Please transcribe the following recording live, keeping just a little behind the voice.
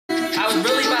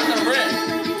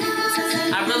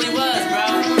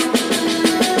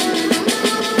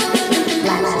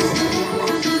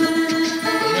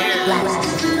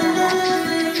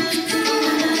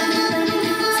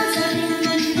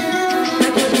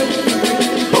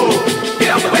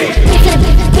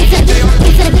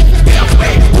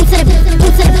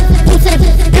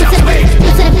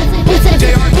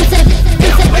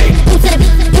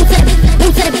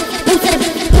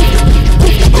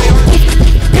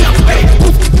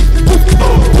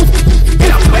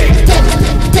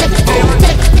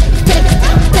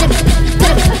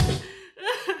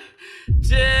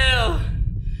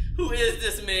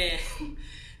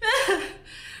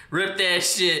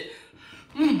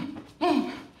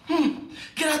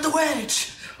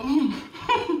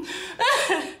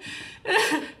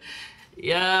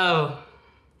Yo.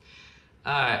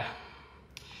 Alright.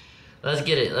 Let's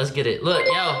get it. Let's get it. Look,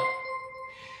 yo.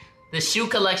 The shoe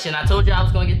collection. I told you I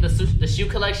was going to get the shoe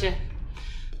collection.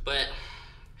 But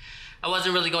I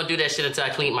wasn't really going to do that shit until I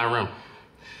cleaned my room.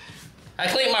 I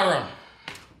cleaned my room.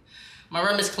 My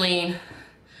room is clean.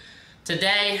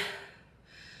 Today,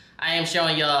 I am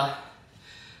showing y'all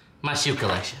my shoe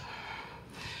collection.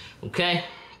 Okay?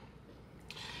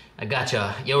 I got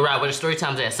y'all. Yo, Raud, where the story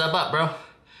time's at? Sub up, bro.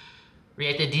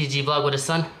 React to DG vlog with a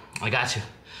son. I got you.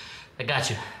 I got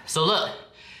you. So look,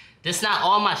 this not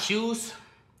all my shoes,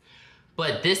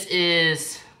 but this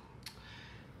is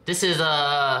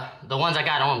the ones I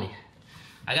got on me.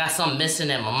 I got some missing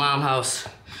at my mom's house,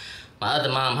 my other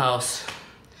mom's house.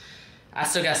 I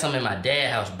still got some in my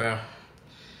dad's house, bro.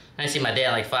 I ain't seen my dad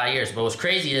in like 5 years, but what's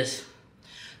crazy is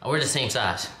we're the same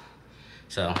size.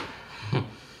 So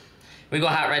we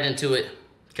gonna hop right into it.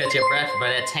 Catch your breath, but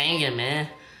that tangin', man.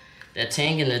 That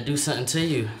tangin' to do something to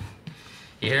you.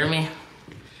 You hear me?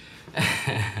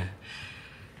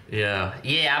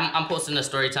 Yeah, I'm posting the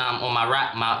story time on my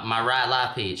Raud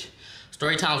Live page.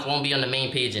 Story times won't be on the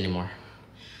main page anymore.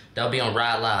 They'll be on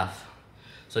Raud Live.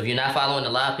 So if you're not following the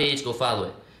live page, go follow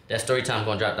it. That story time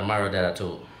gonna drop tomorrow that I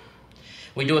told.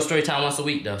 We do a story time once a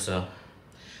week though, so.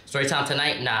 Story time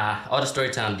tonight? Nah, all the story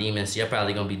time demons, you're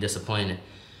probably gonna be disappointed.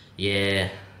 Yeah.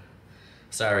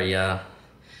 Sorry, y'all.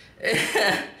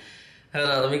 Hold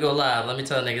on, let me go live. Let me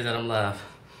tell niggas that I'm live.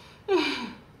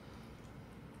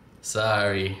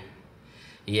 Sorry.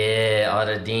 Yeah, all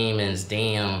the demons,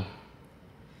 damn.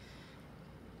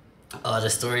 All the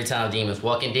storytime demons.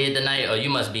 Walking Dead tonight? Oh, you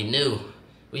must be new.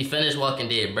 We finished Walking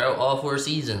Dead, bro. All 4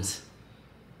 seasons.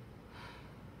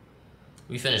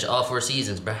 We finished all 4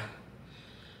 seasons, bro.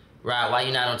 Raud, why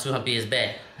you not on 2 Humpy is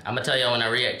back? I'm gonna tell y'all when I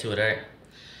react to it, alright?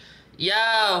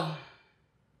 Yo!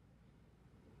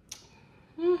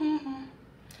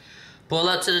 Pull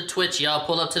up to the Twitch, y'all.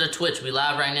 Pull up to the Twitch. We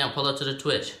live right now. Pull up to the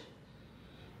Twitch.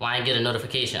 Why I ain't get a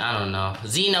notification? I don't know.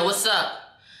 Zeno, what's up?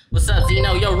 What's up,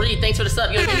 Zeno? Yo, Reed, thanks for the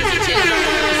sub. Yo,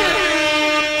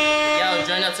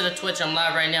 join up to the Twitch. I'm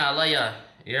live right now. I love y'all.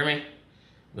 You hear me?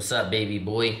 What's up, baby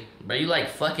boy? Bro, you like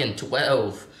fucking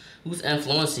 12. Who's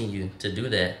influencing you to do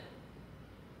that?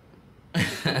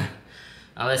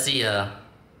 Let's see,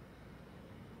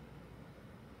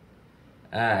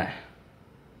 Alright.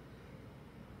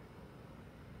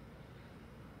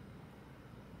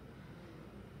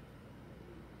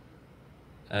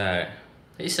 Alright.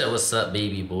 He said, what's up,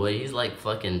 baby boy? He's like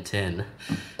fucking 10.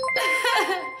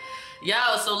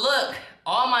 Yo, so look.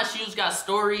 All my shoes got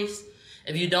stories.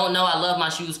 If you don't know, I love my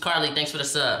shoes. Carly, thanks for the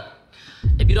sub.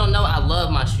 If you don't know, I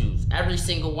love my shoes. Every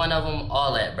single one of them,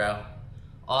 all that, bro.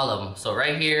 All of them. So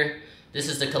right here, this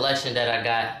is the collection that I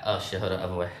got. Oh shit, hold on,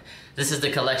 other way. This is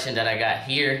the collection that I got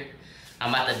here. I'm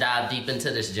about to dive deep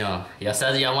into this junk. Y'all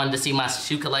said y'all wanted to see my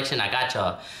shoe collection. I got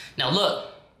y'all. Now look.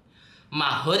 My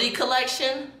hoodie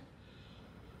collection.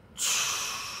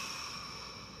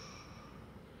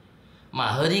 My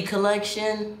hoodie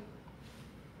collection.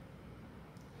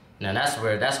 Now that's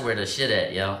where the shit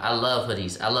at, yo. I love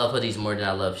hoodies. I love hoodies more than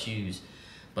I love shoes.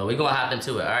 But we're gonna hop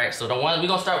into it, alright? So we're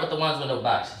gonna start with the ones with no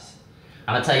boxes.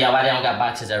 I'm gonna tell y'all why they don't got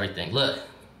boxes, everything. Look.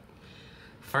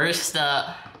 First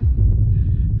up,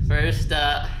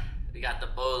 we got the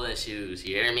bowling shoes,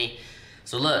 you hear me?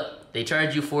 So look, they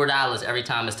charge you $4 every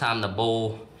time it's time to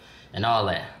bowl and all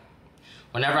that.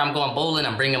 Whenever I'm going bowling,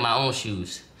 I'm bringing my own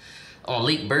shoes. On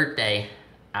Leek's birthday,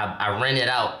 I rented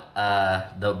out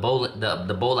the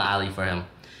bowling alley for him.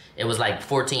 It was like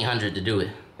 $1,400 to do it.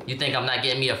 You think I'm not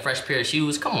getting me a fresh pair of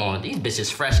shoes? Come on, these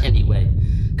bitches fresh anyway.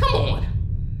 Come on,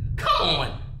 come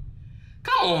on,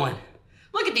 come on.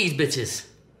 Look at these bitches.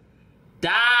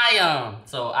 Damn.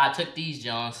 So I took these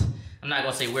Jones. I'm not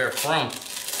gonna say where from,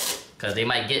 cause they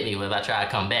might get me if I try to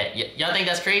come back. Y'all think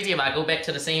that's crazy if I go back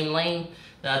to the same lane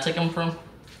that I took them from?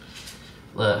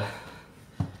 Look.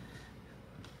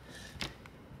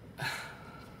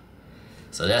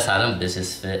 So that's how them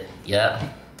bitches fit.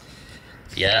 Yeah.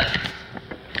 Yeah.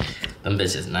 Them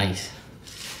bitches nice.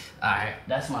 Alright,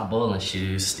 that's my bowling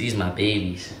shoes. These my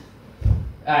babies.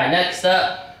 Alright, next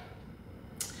up.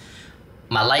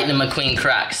 My Lightning McQueen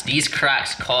Crocs. These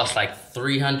Crocs cost like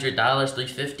 $300,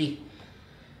 $350.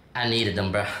 I needed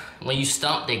them, bro. When you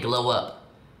stomp, they glow up.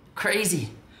 Crazy.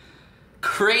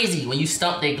 Crazy. When you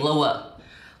stomp, they glow up.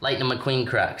 Lightning McQueen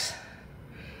Crocs.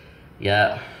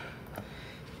 Yeah.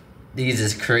 These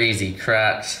is crazy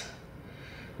Crocs.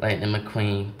 Lightning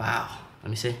McQueen. Wow. Let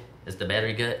me see. Is the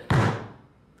battery good?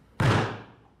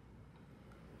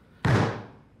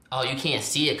 Oh, you can't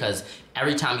see it because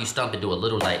every time you stomp it, do a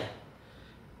little like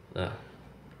Look.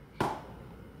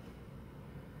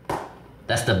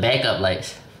 That's the backup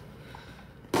lights.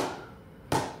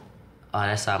 Oh,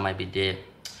 that side might be dead.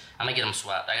 I'm gonna get them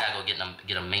swapped. I gotta go get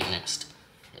them maintenance.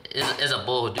 There's a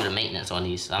bull who do the maintenance on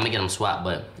these. So I'm gonna get them swapped,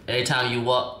 but every time you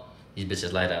walk, these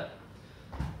bitches light up.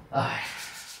 Alright.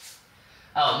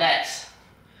 Oh, next.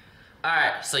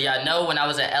 Alright, so y'all know when I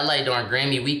was at LA during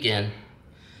Grammy weekend,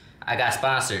 I got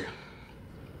sponsored.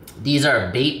 These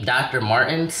are Bape Dr.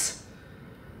 Martens.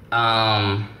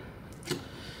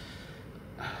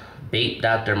 Bape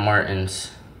Dr.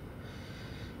 Martens.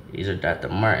 These are Dr.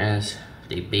 Martens.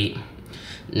 They Bape.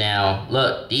 Now,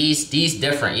 look, these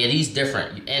different. Yeah, these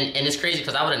different. And it's crazy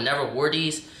because I would have never wore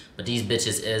these, but these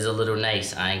bitches is a little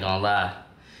nice. I ain't gonna lie.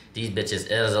 These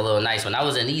bitches is a little nice. When I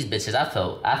was in these bitches, I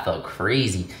felt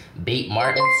crazy. Bape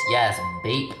Martens, yes,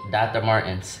 Bape Dr.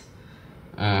 Martens.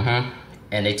 And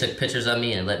they took pictures of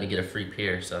me and let me get a free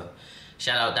pair. So,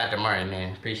 shout out Dr. Martin,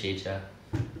 man. Appreciate y'all.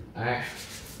 All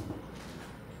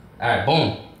right,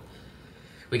 boom.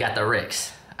 We got the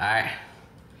Ricks. All right,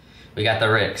 we got the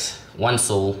Ricks. One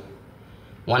sole.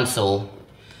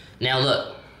 Now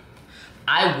look,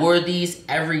 I wore these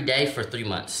every day for 3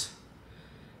 months.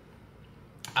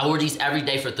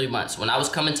 When I was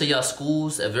coming to y'all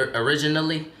schools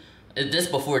originally, this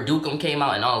before Dukem came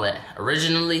out and all that.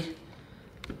 Originally,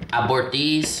 I bought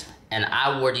these and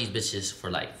I wore these bitches for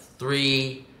like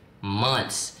 3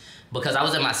 months because I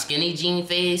was in my skinny jean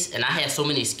phase and I had so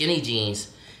many skinny jeans.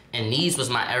 And these was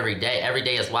my everyday. Every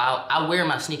day is wild. I wear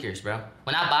my sneakers, bro.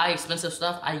 When I buy expensive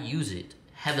stuff, I use it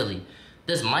heavily.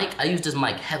 This mic, I use this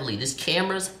mic heavily. This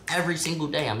cameras, every single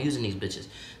day, I'm using these bitches.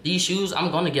 These shoes,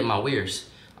 I'm gonna get my wears.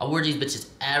 I wear these bitches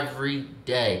every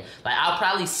day. Like, I'll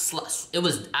probably, it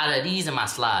was out of these and my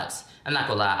slides. I'm not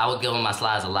gonna lie, I would give them my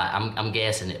slides a lot. I'm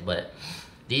gassing it, but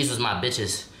these was my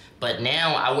bitches. But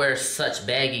now I wear such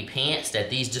baggy pants that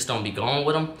these just don't be going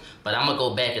with them. But I'm gonna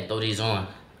go back and throw these on.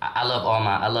 I love all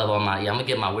my, yeah, I'm gonna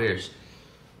get my wears.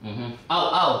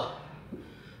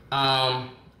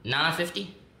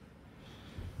 950,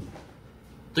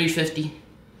 350,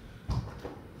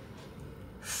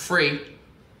 free.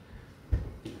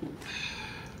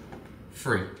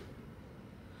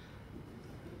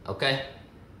 Okay?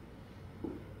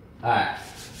 Alright,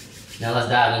 now let's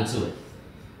dive into it.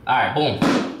 Alright, boom.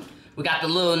 We got the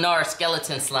little Nar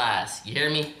skeleton slides, you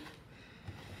hear me?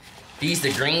 These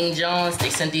the green Jones, they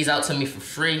sent these out to me for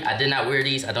free. I did not wear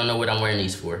these. I don't know what I'm wearing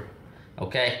these for,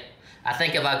 okay? I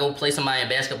think if I go play somebody in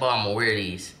basketball, I'm gonna wear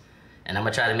these. And I'm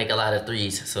gonna try to make a lot of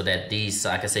threes so that these, so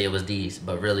I can say it was these,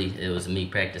 but really it was me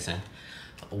practicing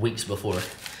weeks before.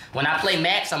 When I play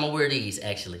Max, I'm gonna wear these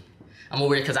actually. I'm gonna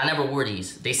wear it because I never wore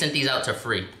these. They sent these out to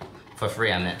free. For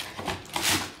free, I meant.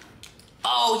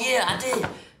 Oh yeah, I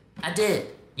did.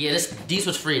 Yeah, these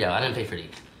was free though, I didn't pay for these.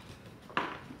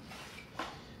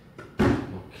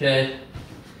 Okay.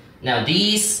 Now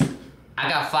these, I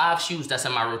got 5 shoes that's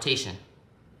in my rotation.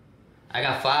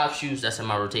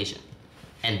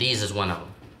 And these is one of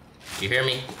them. You hear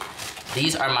me?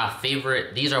 These are my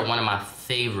favorite, these are one of my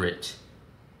favorite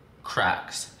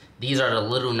Crocs. These are the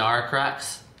little Nar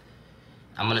Crocs.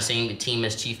 I'm gonna sing the team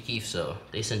as Chief Keef, so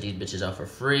they sent these bitches out for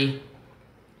free.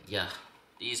 Yeah,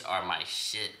 these are my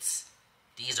shits.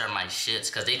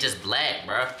 Cause they just black,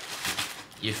 bro.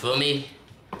 You feel me?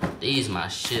 These my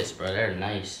shits, bro. They're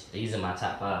nice. These are my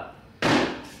top 5.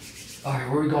 All right,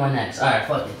 where we going next? All right,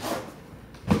 fuck it.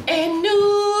 In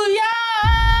New York,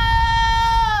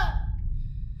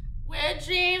 where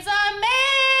dreams are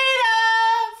made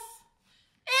of,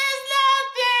 is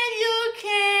nothing you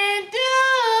can do.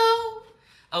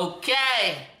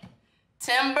 Okay,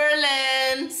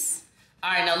 Timberlands.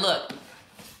 All right, now look.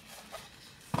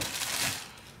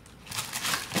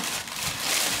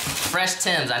 Fresh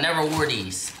Tims, I never wore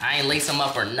these. I ain't lace them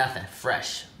up or nothing.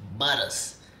 Fresh,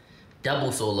 butters.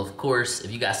 Double sole, of course.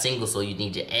 If you got single sole, you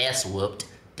need your ass whooped.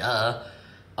 Duh.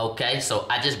 Okay, so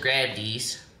I just grabbed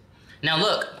these. Now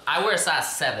look, I wear a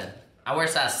size 7.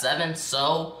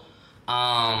 So,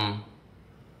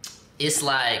 it's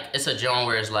like, it's a joint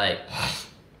where it's like,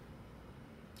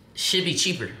 should be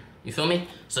cheaper. You feel me?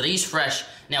 So these fresh.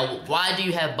 Now, why do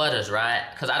you have butters, right?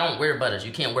 Because I don't wear butters.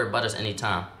 You can't wear butters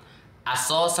anytime. I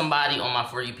saw somebody on my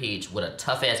For You page with a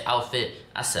tough ass outfit.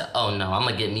 I said, oh no, I'm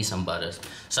gonna get me some butters.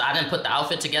 So I didn't put the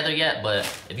outfit together yet, but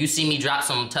if you see me drop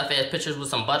some tough ass pictures with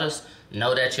some butters,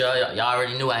 know that y'all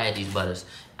already knew I had these butters.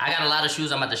 I got a lot of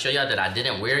shoes I'm about to show y'all that I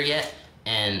didn't wear yet,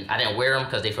 and I didn't wear them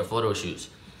because they for photo shoots.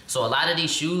 So a lot of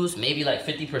these shoes, maybe like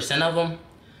 50% of them,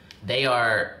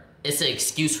 it's an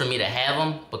excuse for me to have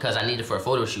them because I need it for a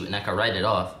photo shoot and I can write it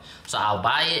off. So I'll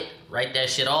buy it, write that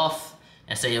shit off,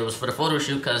 and say it was for the photo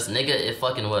shoot because nigga, it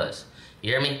fucking was.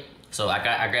 You hear me? So I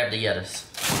grabbed the Yettas.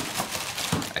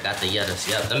 I got the Yettas.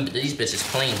 Yep, these bitches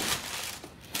clean.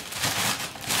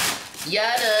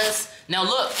 Yettas. Now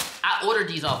look, I ordered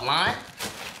these offline,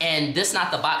 and this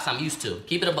not the box I'm used to.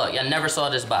 Keep it a buck. Y'all never saw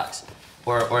this box.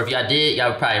 Or if y'all did, y'all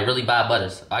would probably really buy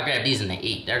butters. I grabbed these and they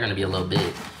 8. They're gonna be a little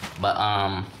big. But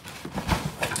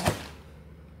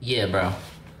yeah, bro.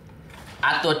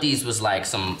 I thought these was like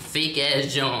some fake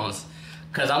ass Jones.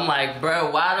 Cause I'm like, bro,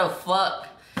 why the fuck?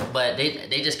 But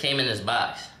they just came in this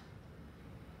box.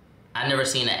 I never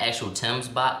seen an actual Tim's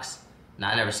box. No,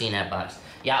 I never seen that box.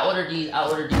 Yeah, I ordered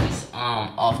these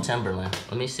off Timberland.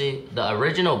 Let me see. The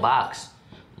original box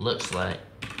looks like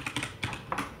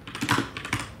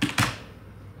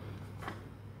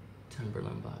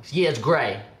Timberland box. Yeah, it's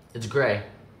gray. It's gray.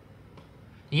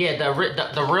 Yeah,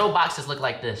 the real boxes look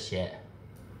like this, yeah.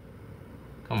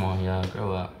 Come on, y'all,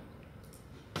 grow up.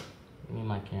 Give me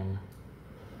my camera.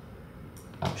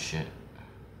 Oh shit.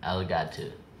 I got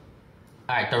to.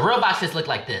 Alright, the real boxes look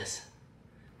like this.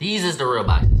 These is the real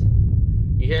boxes.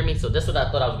 You hear me? So this is what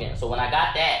I thought I was getting. So when I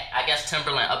got that, I guess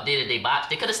Timberland updated their box.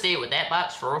 They could have stayed with that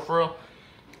box, for real.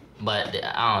 But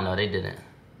I don't know, they didn't.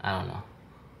 I don't know.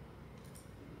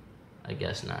 I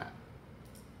guess not.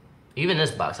 Even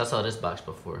this box, I saw this box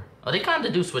before. Oh, they kind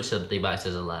of do switch up their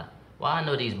boxes a lot. Well, I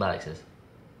know these boxes.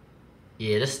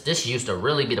 Yeah, this used to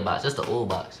really be the box. This is the old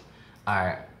box.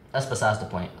 Alright, that's besides the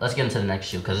point. Let's get into the next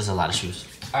shoe, because there's a lot of shoes.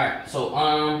 Alright,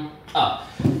 so,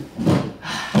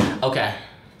 okay.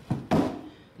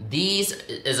 These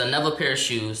is another pair of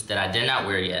shoes that I did not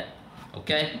wear yet.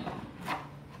 Okay?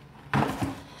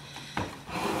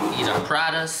 These are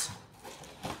Prada's.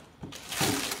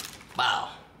 Wow.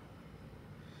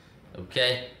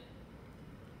 Okay?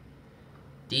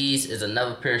 These is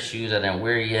another pair of shoes I didn't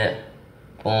wear yet.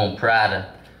 Boom,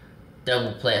 Prada.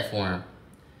 Double platform.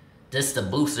 This the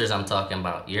boosters I'm talking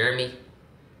about. You hear me?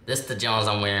 This the Jones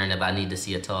I'm wearing if I need to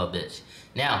see a tall bitch.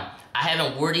 Now, I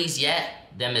haven't wore these yet.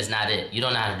 Them is not it. You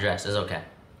don't know how to dress. It's okay.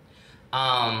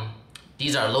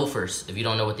 These are loafers. If you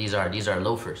don't know what these are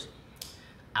loafers.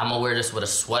 I'm gonna wear this with a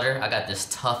sweater. I got this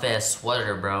tough ass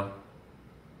sweater, bro.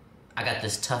 I got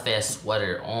this tough ass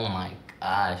sweater. Oh my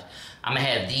gosh. I'm gonna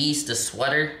have these, the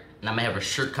sweater, and I'm gonna have a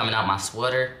shirt coming out my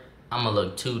sweater. I'm gonna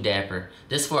look too dapper.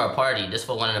 This for a party. This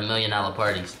for one of the $1 million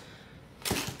parties.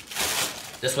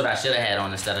 This what I should have had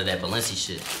on instead of that Balenci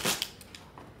shit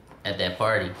at that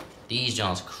party. These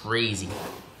Jones crazy.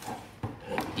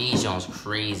 These Jones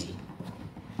crazy.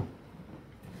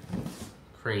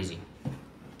 Crazy.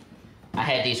 I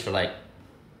had these for like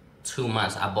 2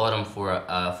 months. I bought them for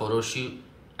a photo shoot.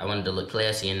 I wanted to look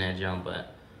classy in that jump,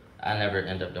 but I never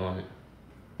end up doing it.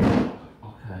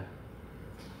 Okay.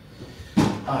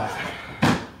 Alright.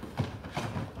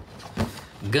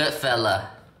 Good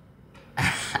fella.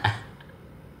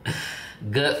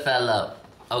 Good fella.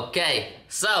 Okay,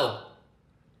 so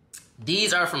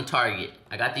these are from Target.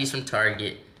 I got these from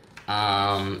Target,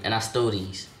 and I stole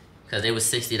these because they was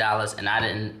 $60, and I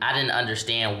didn't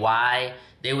understand why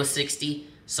they was $60,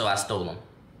 so I stole them.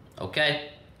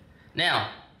 Okay, now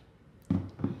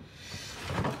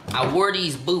I wore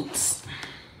these boots.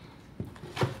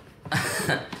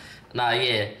 Nah,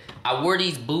 yeah, I wore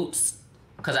these boots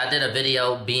because I did a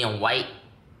video being white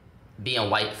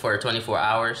for 24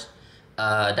 hours.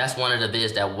 That's one of the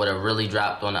vids that would have really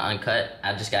dropped on the uncut.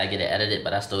 I just gotta get it edited,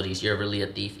 but I stole these. You're really a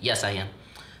thief. Yes, I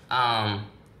am.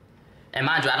 And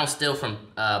mind you, I don't steal from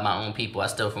my own people. I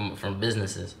steal from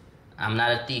businesses. I'm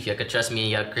not a thief. You could trust me in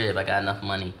your crib. I got enough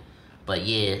money. But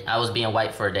yeah, I was being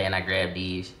white for a day and I grabbed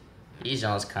these. These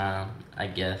Jones calm, I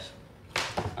guess.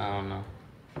 I don't know.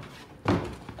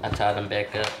 I tied them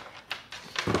back up.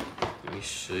 Let me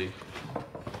see.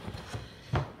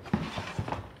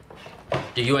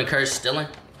 Do you encourage stealing?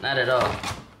 Not at all.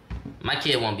 My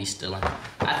kid won't be stealing.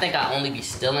 I think I only be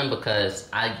stealing because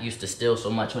I used to steal so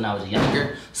much when I was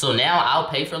younger. So now I'll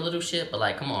pay for little shit, but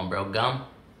like, come on, bro. Gum,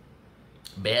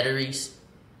 batteries,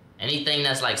 anything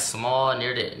that's like small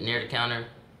near the counter,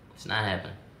 it's not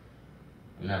happening.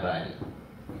 I'm not buying it.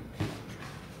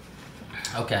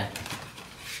 Okay.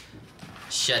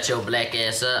 Shut your black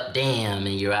ass up. Damn,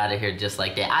 and you're out of here just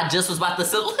like that. I just was about to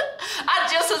salute you. I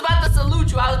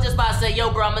was just about to say,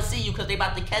 yo, bro, I'm gonna see you because they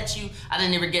about to catch you. I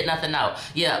didn't even get nothing out.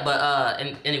 Yeah, but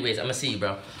anyways, I'm gonna see you, bro.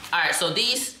 All right, so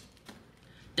these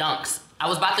dunks. I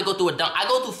was about to go through a dunk. I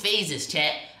go through phases,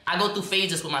 chat. I go through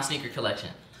phases with my sneaker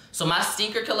collection. So my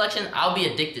sneaker collection, I'll be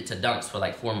addicted to dunks for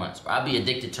like 4 months. Or I'll be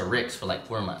addicted to Ricks for like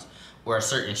 4 months. Or a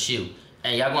certain shoe.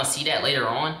 And y'all gonna see that later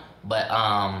on. But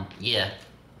yeah.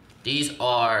 These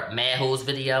are Mad Hoes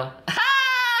video.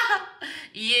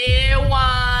 Yeah,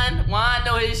 Juan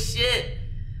know his shit.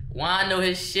 Juan know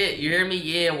his shit. You hear me?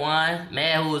 Yeah, Juan.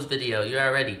 Mad Who's video. You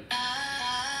already.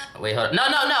 Wait, hold on. No.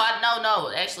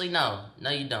 No. Actually, no. No,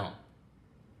 you don't.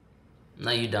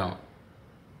 No, you don't.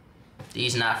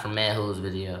 These not from Mad Who's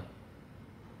video.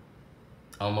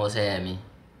 Almost had me.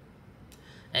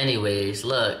 Anyways,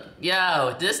 look.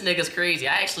 Yo, this nigga's crazy.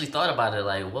 I actually thought about it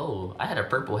like, whoa, I had a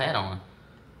purple hat on.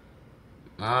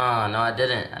 Oh, no, I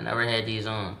didn't. I never had these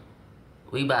on.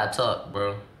 We about to talk,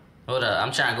 bro. Hold up.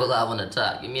 I'm trying to go live on the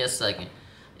top. Give me a second.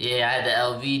 Yeah, I had the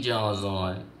LV Jones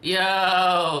on.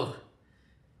 Yo!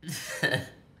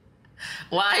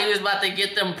 Why he was about to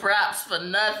get them props for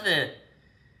nothing?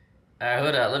 Alright,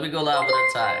 hold up. Let me go live on the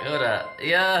top. Hold up.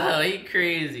 Yo, he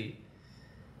crazy.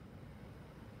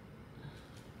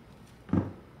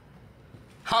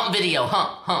 Hump video.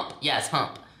 Hump. Yes,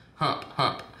 hump.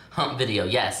 Hump video.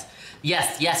 Yes.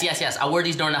 I wore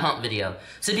these during the hump video.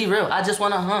 To be real, I just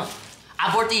want to hump.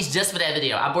 I bought these just for that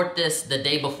video. I bought this the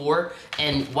day before.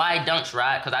 And why dunks,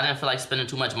 right? Because I didn't feel like spending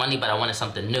too much money, but I wanted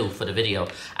something new for the video.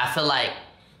 I feel like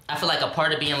a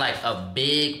part of being like a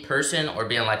big person or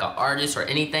being like an artist or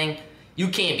anything, you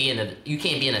can't be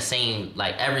in the same,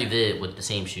 like, every vid with the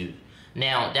same shoes.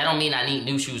 Now, that don't mean I need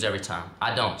new shoes every time.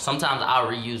 I don't. Sometimes I'll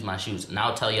reuse my shoes, and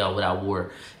I'll tell y'all what I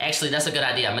wore. Actually, that's a good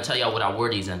idea. I'm going to tell y'all what I wore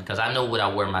these in, because I know what I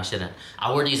wore my shit in.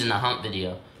 I wore these in the hump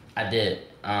video. I did.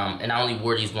 And I only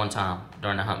wore these one time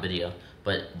during the hump video.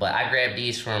 But I grabbed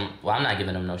these from, well, I'm not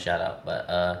giving them no shout out,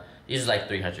 but these are like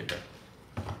 300, bro.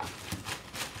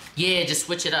 Yeah, just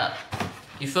switch it up.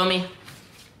 You feel me?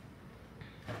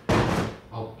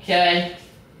 Okay.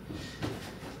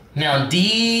 Now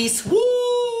these, woo!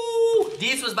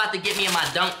 These was about to get me in my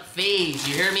dunk phase,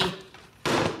 you hear me?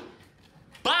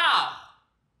 Bow!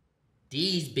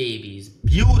 These babies,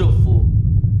 beautiful.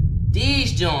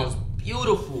 These Jones,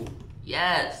 beautiful.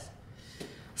 Yes.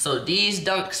 So these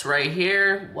dunks right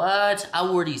here, what? I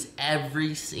wore these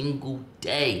every single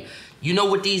day. You know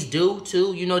what these do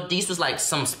too? You know, these was like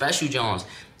some special Jones.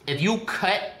 If you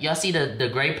cut, y'all see the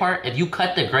gray part? If you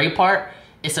cut the gray part,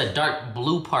 it's a dark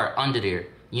blue part under there.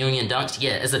 Union Dunks,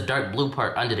 yeah, it's a dark blue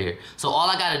part under there. So all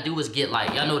I gotta do is get,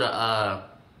 like, y'all know the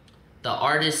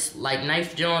artist like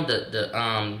knife John,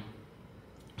 the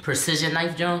precision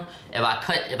knife John. If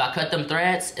I cut them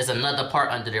threads, it's another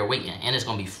part under there waiting, and it's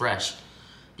gonna be fresh.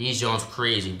 These Jones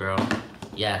crazy, bro.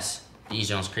 Yes, these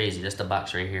Jones crazy. That's the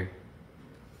box right here.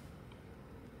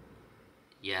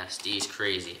 Yes, these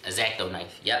crazy. X-Acto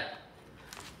knife, yep.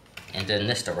 And then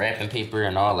this the wrapping paper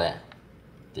and all that.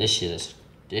 This shit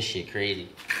crazy.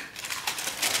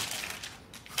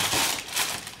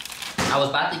 I was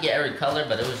about to get every color,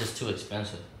 but it was just too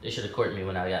expensive. They should have courted me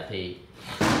when I got paid.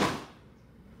 If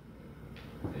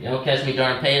you don't catch me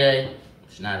during payday,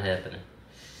 it's not happening.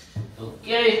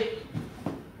 Okay.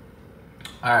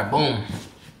 Alright, boom.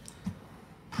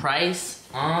 Price,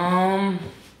 I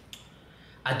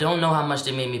don't know how much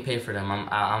they made me pay for them.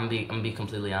 I'm be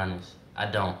completely honest. I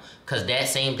don't. Cause that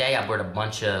same day I bought a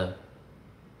bunch of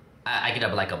I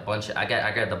grabbed a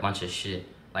bunch of shit.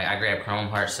 Like I grabbed Chrome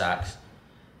Heart socks.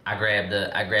 I grabbed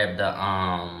those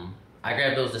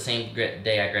the same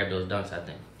day I grabbed those dunks, I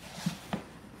think.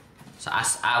 So I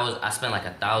spent like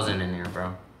 1,000 in there,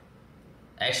 bro.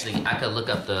 Actually, I could look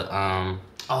up the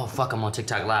oh fuck, I'm on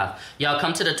TikTok live. Y'all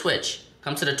come to the Twitch.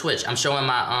 Come to the Twitch. I'm showing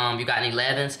my you got any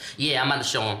 11s? Yeah, I'm about to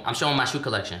show them. I'm showing my shoe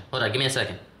collection. Hold on, give me a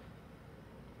second.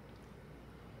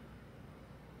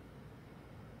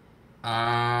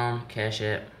 Cash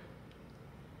App.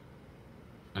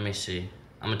 Let me see.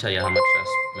 I'm gonna tell you how much I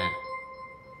spent.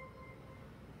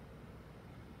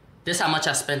 This is how much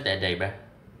I spent that day, bruh.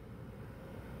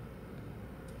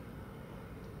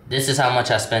 This is how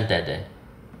much I spent that day.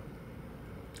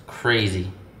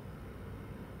 Crazy.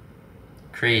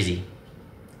 Crazy.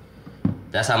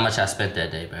 That's how much I spent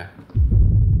that day, bruh.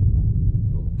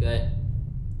 Okay.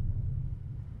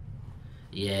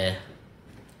 Yeah.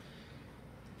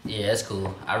 Yeah, that's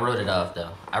cool. I wrote it off, though.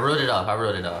 I wrote it off.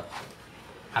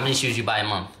 How many shoes you buy a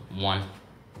month? One.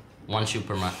 One shoe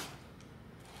per month.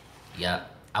 Yeah.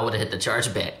 I would have hit the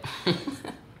chargeback.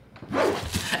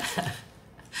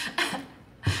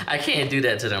 I can't do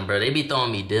that to them, bro. They be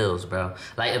throwing me deals, bro.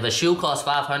 Like, if a shoe costs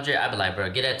 $500, I'd be like,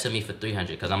 bro, get that to me for $300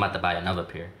 because I'm about to buy another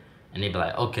pair. And they'd be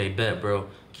like, okay, bet, bro.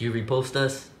 Can you repost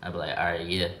us? I'd be like, all right,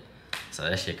 yeah. So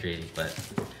that shit crazy, but...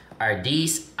 Alright,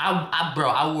 these,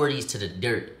 I wore these to the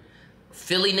dirt.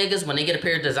 Philly niggas, when they get a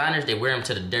pair of designers, they wear them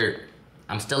to the dirt.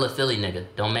 I'm still a Philly nigga,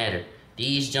 don't matter.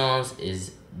 These Jones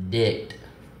is dicked.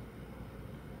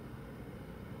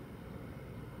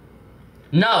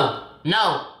 No,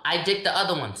 I dicked the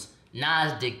other ones.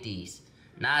 Nas dicked these.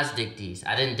 I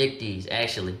didn't dick these,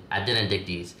 actually. I didn't dick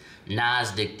these. Nas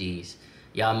dicked these.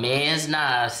 Y'all man's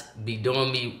Nas be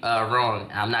doing me wrong.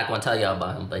 I'm not gonna tell y'all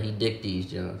about him, but he dick these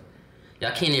Jones.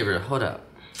 Y'all can't even, hold up.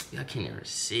 Y'all can't even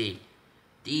see.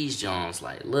 These Jones,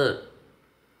 like, look.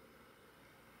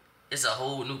 It's a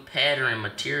whole new pattern and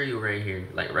material right here.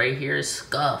 Like, right here is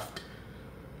scuffed.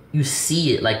 You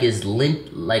see it, like it's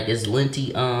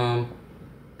linty,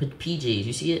 PJs.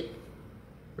 You see it?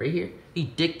 Right here? He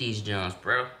dick these Jones,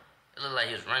 bro. It looked like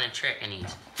he was running track in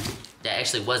these. That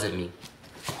actually wasn't me.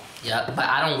 Yeah, but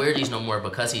I don't wear these no more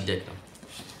because he dicked them.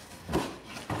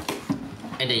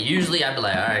 And then usually I'd be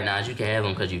like, all right, Nas, you can have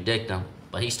them because you dicked them.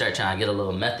 But he start trying to get a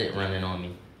little method running on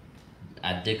me.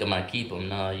 I dick them, I keep them.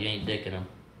 No, you ain't dicking them.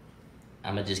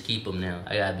 I'ma just keep them now.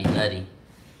 I gotta be nutty.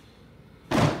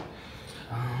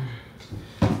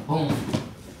 Boom.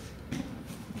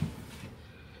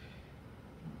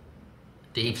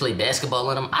 Did he play basketball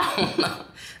in them? I don't know.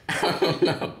 I don't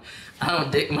know. I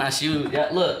don't dick my shoes. Yeah,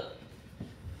 look.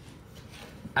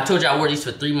 I told you I wore these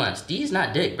for 3 months. These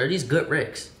not dick, bro. These good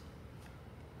Ricks.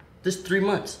 This 3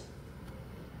 months.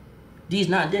 These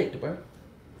not dick, bro.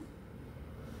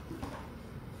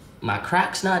 My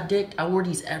Crocs not dicked. I wore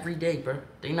these every day, bro.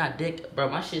 They not dicked. Bro,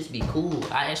 my shits be cool.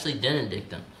 I actually didn't dick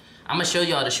them. I'm gonna show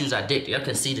y'all the shoes I dicked. Y'all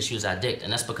can see the shoes I dicked,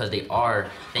 and that's because they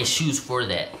shoes for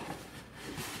that.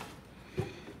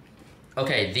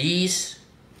 Okay, these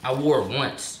I wore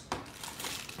once.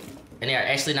 And they are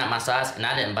actually not my size, and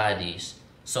I didn't buy these.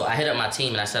 So I hit up my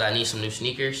team and I said I need some new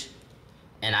sneakers,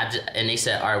 and they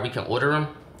said, all right, we can order them.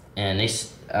 And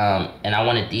and I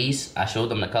wanted these. I showed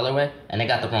them the colorway, and they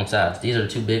got the wrong size. These are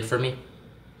too big for me.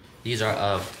 These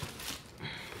are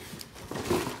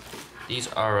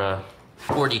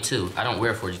 42. I don't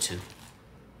wear 42.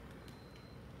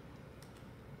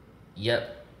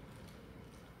 Yep.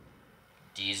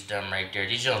 These dumb right there.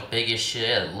 These are big as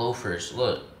shit. Loafers.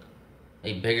 Look,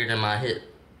 they bigger than my hip.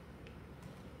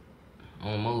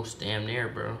 Almost, damn near,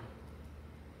 bro.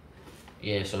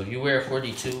 Yeah, so if you wear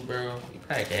 42, bro, you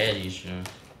probably can have these shoes.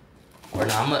 Or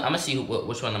no, I'm gonna see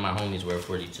which one of my homies wear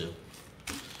 42.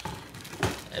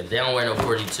 If they don't wear no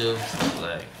 42,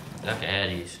 like, I can have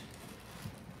these.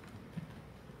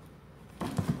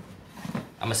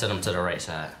 I'm gonna set them to the right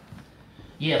side.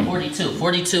 Yeah, 42.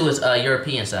 42 is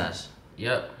European size.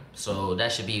 Yep. So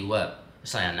that should be what?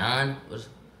 It's like a 9?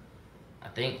 I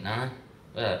think 9.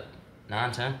 What?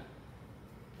 9, 10?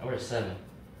 I wear 7.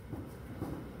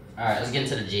 Alright, let's get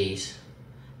into the G's.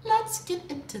 Let's get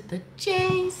into the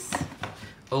G's.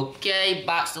 Okay,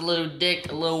 boxed a little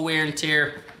dick, a little wear and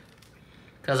tear.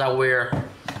 Cause I wear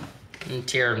and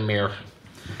tear and mirror.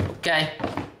 Okay.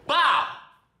 Wow!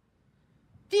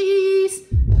 These.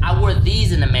 I wore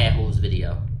these in the Mad Holes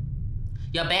video.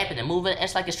 Y'all bapping and moving,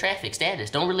 it's like it's traffic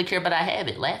status. Don't really care, but I have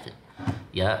it, laughing.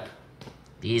 Yup.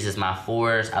 These is my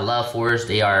 4s. I love 4s.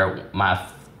 They are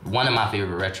one of my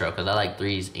favorite retro, because I like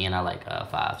 3s and I like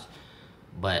 5s.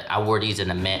 But I wore these in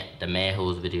the Mad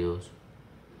Holes videos.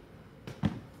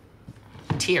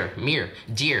 Tear, mirror,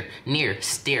 jeer, near,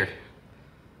 stare.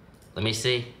 Let me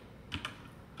see.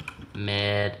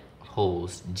 Mad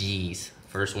Holes, G's.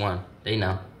 First one. They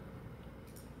know.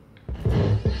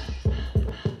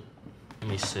 Let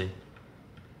me see.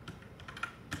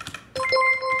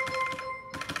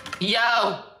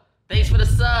 Yo! Thanks for the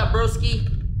sub, broski.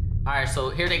 Alright, so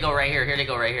here they go right here. Here they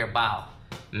go right here. Bow.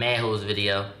 Mad Holes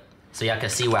video. So y'all can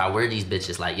see where I wear these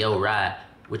bitches. Like, yo, Raud,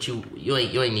 what you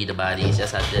ain't need to buy these.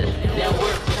 Yes, I did.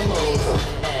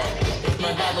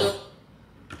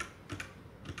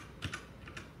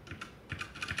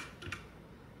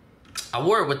 I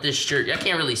wore it with this shirt. Y'all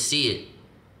can't really see it.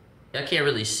 Y'all can't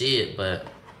really see it, but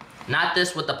not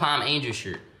this with the Palm Angel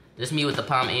shirt. This is me with the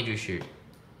Palm Angel shirt.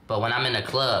 But when I'm in a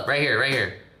club, right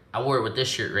here, I wore it with this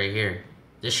shirt right here.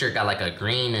 This shirt got like a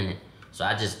green in it. So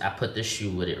I put this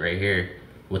shoe with it right here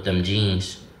with them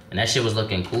jeans. And that shit was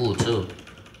looking cool too.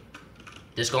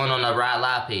 This going on the Raud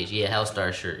Live page. Yeah,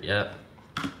 Hellstar shirt, yep.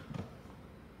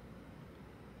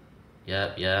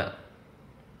 Yep.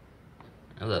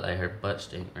 I look like her butt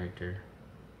stink right there.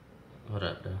 Hold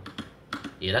up though.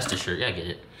 Yeah, that's the shirt, yeah, I get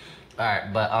it.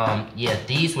 Alright, but yeah,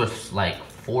 these were like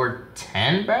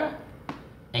 $4.10, bro.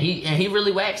 And he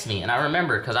really waxed me, and I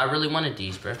remember, cause I really wanted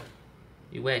these, bro.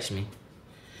 He waxed me.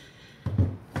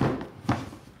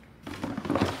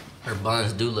 Her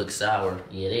buns do look sour.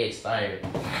 Yeah, they expired.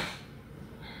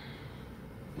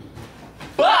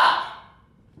 Bah!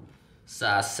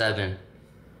 Size 7.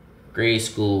 Grade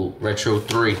school, retro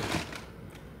 3.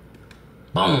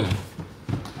 Boom!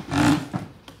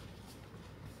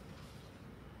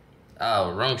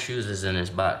 Oh, wrong shoes is in this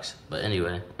box. But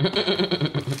anyway. I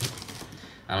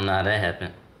don't know how that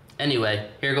happened. Anyway,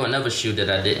 here go another shoe that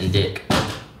I didn't dick.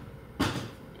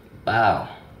 Wow.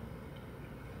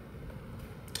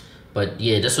 But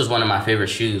yeah, this was one of my favorite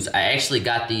shoes. I actually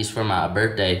got these for my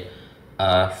birthday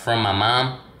from my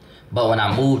mom. But when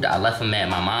I moved, I left them at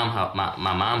my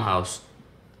mom house.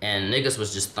 And niggas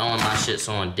was just throwing my shits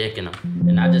on dick in them.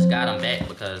 And I just got them back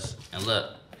because, and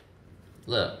look.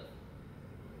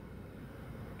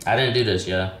 I didn't do this,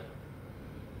 y'all.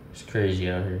 It's crazy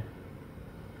out here.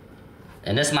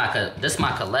 And this my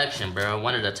collection, bro.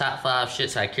 One of the top 5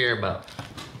 shits I care about.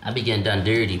 I be getting done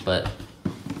dirty, but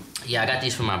yeah, I got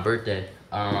these for my birthday.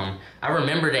 I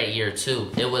remember that year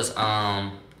too. It was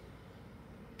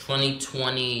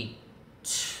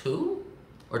 2022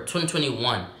 or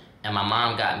 2021, and my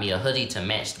mom got me a hoodie to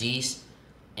match these,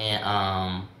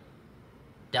 and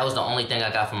that was the only thing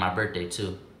I got for my birthday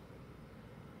too.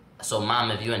 So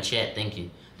mom, if you in chat, thank you.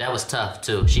 That was tough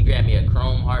too. She grabbed me a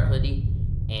chrome heart hoodie,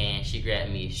 and she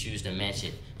grabbed me shoes to match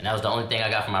it. And that was the only thing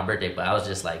I got for my birthday, but I was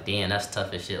just like, damn, that's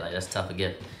tough as shit. Like, that's tough a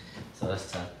gift. So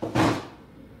that's tough.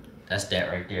 That's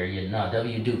that right there. Yeah, no,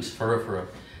 W Dukes, for real.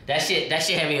 That shit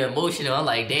had me emotional. I'm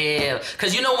like, damn.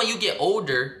 Cause you know when you get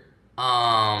older,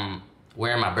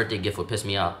 wearing my birthday gift would piss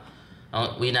me off.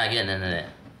 We not getting into that.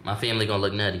 My family gonna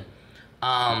look nutty.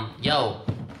 Yo,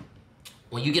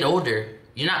 when you get older,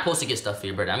 you're not supposed to get stuff for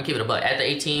your birthday. I'm gonna keep it a buck. After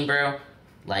 18, bro,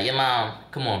 like your mom,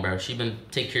 come on, bro. She been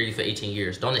taking care of you for 18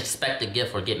 years. Don't expect a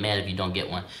gift or get mad if you don't get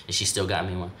one. And she still got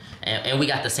me one. And we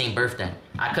got the same birthday.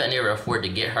 I couldn't ever afford to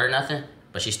get her nothing,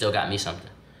 but she still got me something.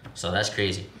 So that's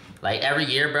crazy. Like every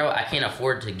year, bro, I can't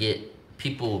afford to get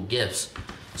people gifts.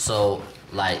 So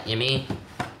like, you mean?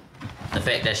 The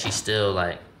fact that she's still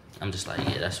like, I'm just like,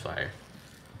 yeah, that's fire.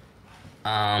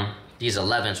 These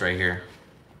 11s right here.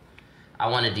 I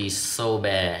wanted these so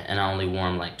bad, and I only wore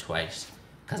them like twice.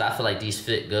 Cause I feel like these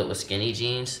fit good with skinny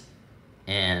jeans,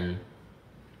 and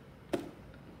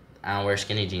I don't wear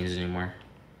skinny jeans anymore.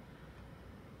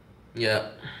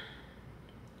 Yep.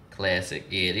 Classic.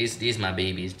 Yeah, these my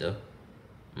babies though.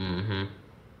 Having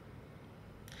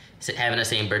the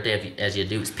same birthday as your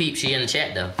dudes. Peep, she in the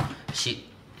chat though. She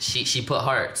put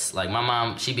hearts. Like my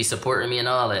mom, she be supporting me and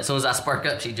all that. As soon as I spark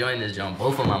up, she joined this joint.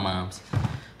 Both of my moms.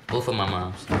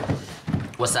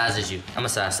 What size is you? I'm a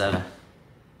size 7.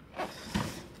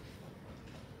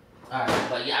 Alright,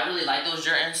 but yeah, I really like those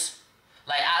Jordans.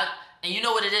 Like and you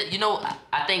know what it is? You know,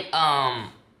 I think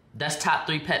that's top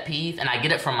 3 pet peeve, and I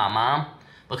get it from my mom.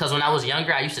 Because when I was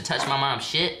younger, I used to touch my mom's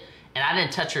shit, and I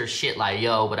didn't touch her shit like,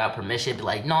 yo, without permission. Be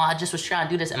like, no, I just was trying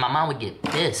to do this, and my mom would get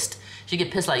pissed. She'd get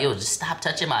pissed like, yo, just stop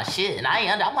touching my shit. And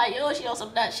I'm like, yo, she on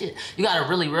some nut shit. You gotta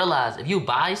really realize, if you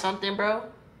buy something, bro,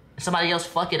 and somebody else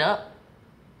fuck it up,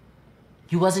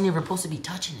 you wasn't even supposed to be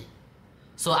touching it.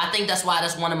 So I think that's why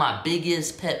that's one of my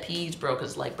biggest pet peeves, bro.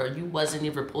 Cause like, bro, you wasn't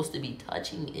even supposed to be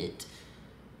touching it.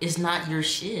 It's not your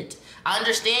shit. I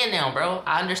understand now, bro.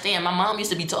 I understand. My mom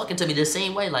used to be talking to me the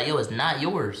same way. Like, yo, it's not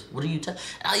yours. What are you touching?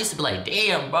 And I used to be like,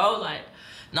 damn, bro. Like,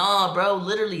 nah, bro.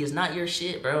 Literally, it's not your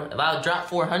shit, bro. If I drop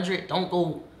 400, don't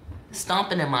go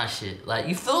stomping in my shit. Like,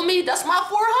 you feel me? That's my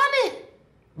 400.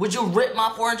 Would you rip my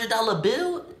 $400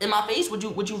 bill in my face? Would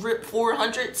you rip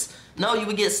 400s? No, you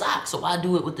would get socks. So I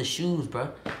do it with the shoes,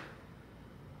 bro.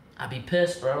 I be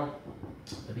pissed, bro.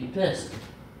 I be pissed.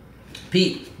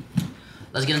 Pete,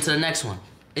 let's get into the next one.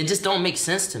 It just don't make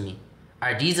sense to me. All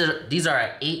right, these are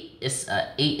 8. It's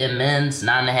 8 in men's,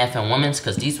 9.5 in women's,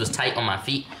 because these was tight on my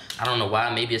feet. I don't know why.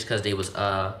 Maybe it's because they was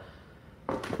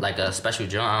like a special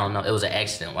joint. I don't know. It was an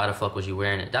accident. Why the fuck was you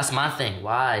wearing it? That's my thing.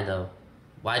 Why though?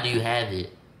 Why do you have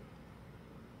it?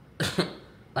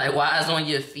 Like, why is it on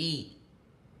your feet?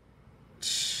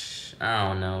 I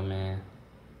don't know, man.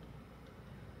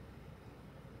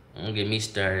 Don't get me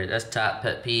started. That's top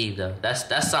pet peeve though.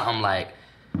 That's something like,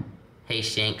 hey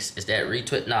Shanks, is that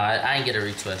retwist? No, I ain't get a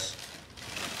retwist.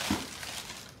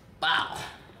 Wow.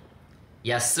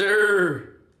 Yes, sir.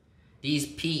 These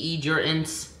PE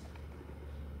Jordans.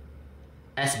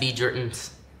 SB Jordans.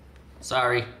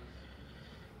 Sorry.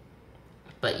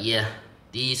 But yeah,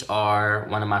 these are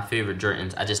one of my favorite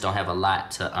Jordans. I just don't have a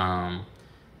lot to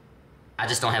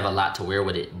wear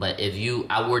with it. But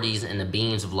I wore these in the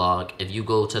Beans vlog. If you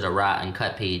go to the Raud and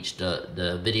Cut page,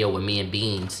 the video with me and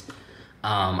Beans,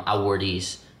 I wore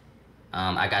these.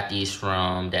 I got these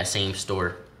from that same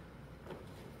store.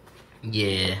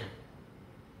 Yeah.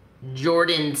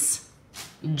 Jordans.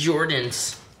 And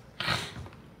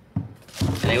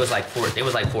they was like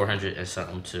 400 or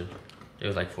something too. They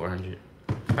was like 400.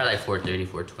 Probably like 430,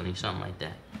 420, something like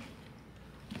that.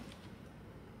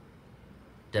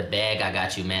 The bag I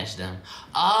got you matched them.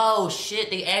 Oh shit,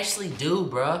 they actually do,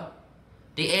 bruh.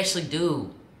 They actually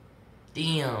do.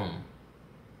 Damn.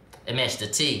 It matched the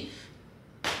tee.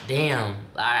 Damn.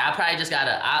 I probably just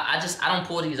gotta. I don't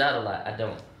pull these out a lot. I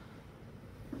don't.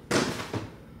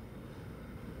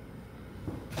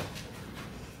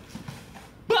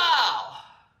 Bow.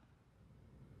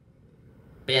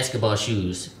 Basketball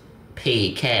shoes,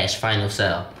 paid cash, final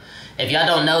sell. If y'all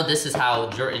don't know, this is how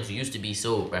Jordans used to be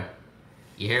sold, bro.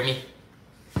 You hear me?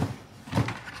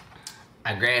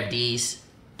 I grabbed these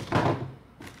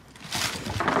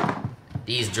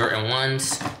Jordan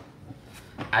 1s.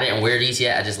 I didn't wear these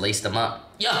yet. I just laced them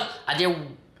up. Yeah, I did.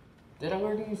 Did I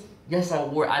wear these? Yes,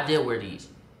 I did wear these.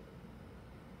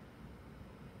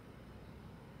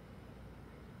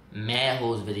 Mad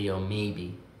Hoes video,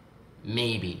 maybe.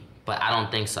 But I don't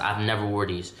think so. I've never wore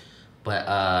these.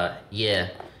 But yeah.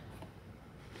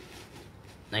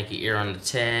 Nike Air on the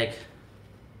tag.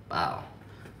 Wow.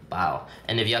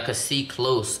 And if y'all could see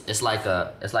close, it's like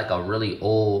a really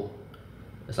old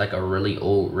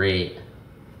red.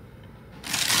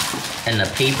 And the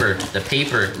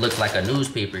paper looked like a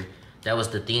newspaper. That was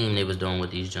the theme they was doing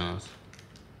with these Jones.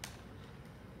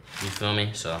 You feel me?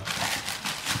 So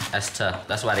that's tough.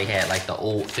 That's why they had like the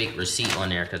old fake receipt on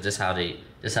there, cause this how they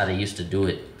used to do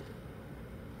it.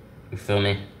 You feel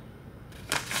me?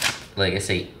 Like it's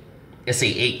a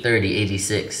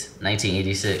 8/30/86,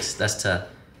 1986. That's tough.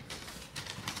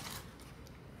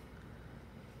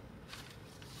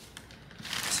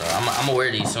 So I'm gonna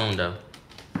wear these soon though.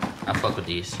 I fuck with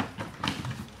these.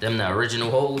 Them the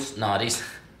original hoes? Nah, these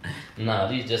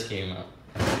just came out.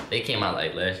 They came out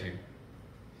like last year.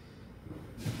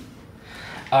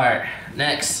 Alright,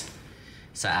 next.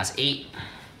 Size 8.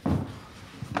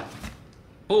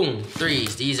 Boom,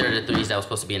 3s. These are the 3s that was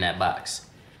supposed to be in that box.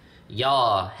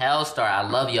 Y'all, Hellstar, I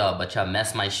love y'all, but y'all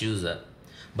messed my shoes up.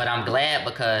 But I'm glad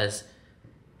because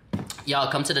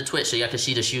y'all come to the Twitch so y'all can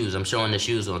see the shoes. I'm showing the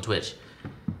shoes on Twitch.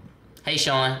 Hey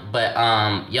Sean, but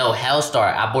yo,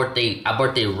 Hellstar, I bought the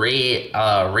red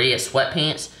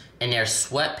sweatpants, and their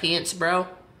sweatpants, bro,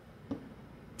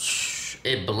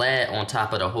 it bled on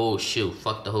top of the whole shoe.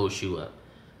 Fuck the whole shoe up.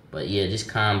 But yeah, just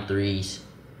calm 3s.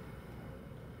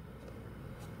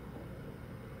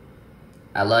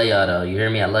 I love y'all though. You hear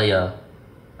me? I love y'all.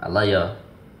 I love y'all.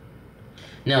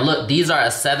 Now look, these are a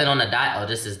 7 on the dot. Oh,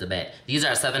 this is the back. These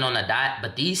are a 7 on the dot,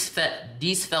 but these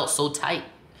felt so tight.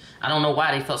 I don't know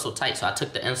why they felt so tight, so I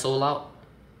took the insole out.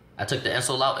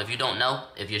 If you don't know,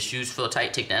 if your shoes feel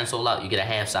tight, take the insole out. You get a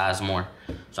half size more.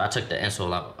 So I took the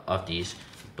insole out of these.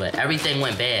 But everything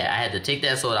went bad. I had to take the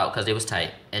insole out because they was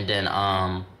tight. And then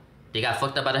they got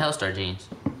fucked up by the Hellstar jeans.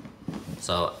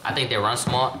 So I think they run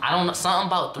small. I don't know, something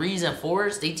about 3s and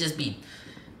 4s, they just be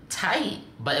tight.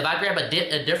 But if I grab a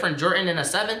different Jordan than a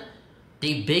 7,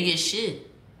 they big as shit.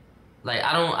 Like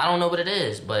I don't know what it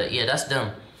is, but yeah, that's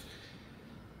them.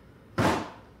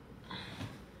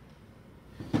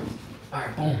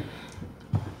 Alright, boom.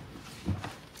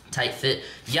 Tight fit.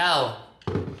 Yo.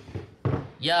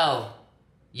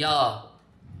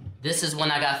 This is when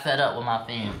I got fed up with my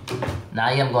fam. Now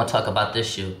I am gonna talk about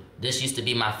this shoe. This used to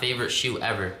be my favorite shoe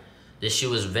ever. This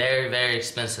shoe is very, very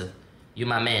expensive. You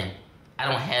my man. I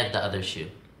don't have the other shoe.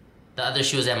 The other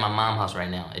shoe is at my mom's house right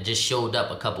now. It just showed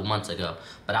up a couple months ago.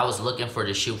 But I was looking for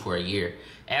the shoe for a year.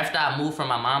 After I moved from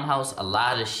my mom's house, a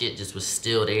lot of shit just was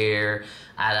still there.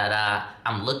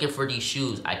 I'm looking for these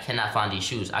shoes. I cannot find these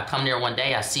shoes. I come there one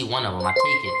day, I see one of them, I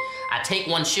take it. I take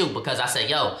one shoe because I say,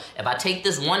 yo, if I take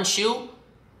this one shoe,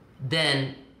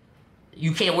 then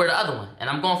you can't wear the other one. And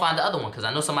I'm gonna find the other one because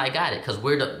I know somebody got it, because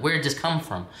where it just come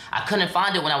from. I couldn't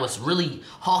find it when I was really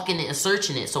hawking it and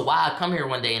searching it. So why I come here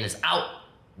one day and it's out,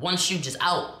 one shoe just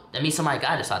out, that means somebody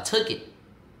got it, so I took it.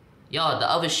 Y'all, the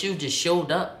other shoe just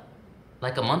showed up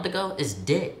like a month ago. It's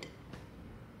dead.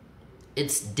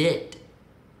 It's dead.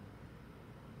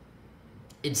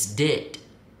 It's dead.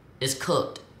 It's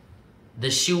cooked. The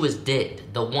shoe is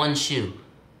dead. The one shoe.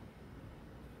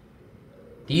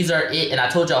 These are it, and I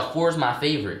told y'all 4 is my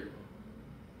favorite.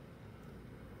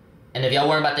 And if y'all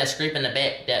worry about that scrape in the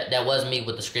back, that was me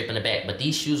with the scrape in the back. But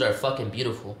these shoes are fucking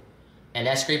beautiful. And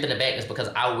that scrape in the back is because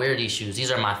I wear these shoes. These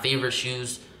are my favorite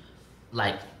shoes,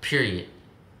 like, period.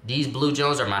 These Blue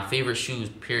Jones are my favorite shoes,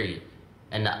 period.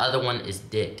 And the other one is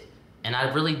dead. And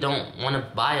I really don't want to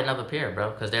buy another pair,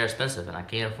 bro, because they're expensive, and I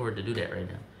can't afford to do that right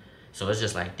now. So it's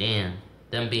just like, damn,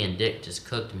 them being dick just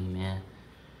cooked me, man.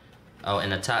 Oh,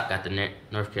 and the top got the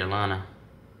North Carolina.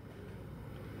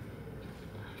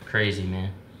 Crazy,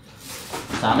 man.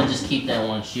 So I'm going to just keep that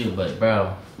one shoe, but,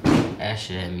 bro, that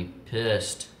shit had me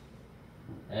pissed.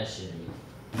 That shit had me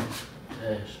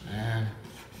pissed, man.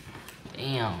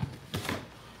 Damn.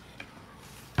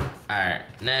 Alright,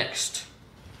 next.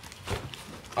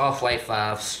 Off-white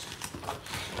 5s.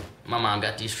 My mom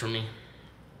got these for me.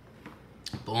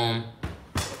 Boom.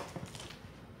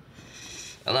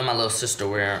 I let my little sister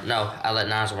wear him. No, I let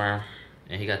Nas wear him.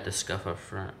 And he got the scuff up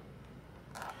front.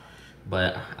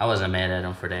 But I wasn't mad at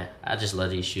him for that. I just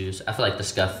love these shoes. I feel like the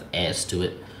scuff adds to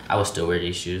it. I would still wear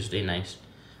these shoes. They nice.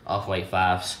 Off-white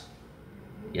 5s.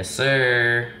 Yes,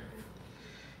 sir.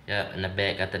 Yep, in the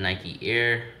back got the Nike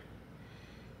Air.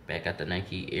 Back got the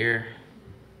Nike Air.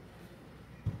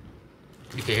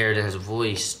 You can hear it in his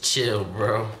voice. Chill,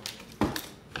 bro.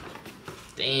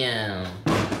 Damn.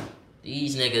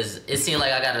 These niggas, it seemed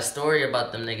like I got a story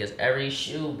about them niggas. Every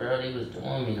shoe, bro, they was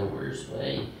doing me the worst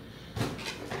way.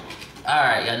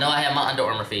 Alright, y'all know I had my Under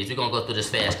Armour phase. We're gonna go through this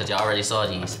fast because y'all already saw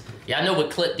these. Y'all know what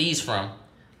clip these from.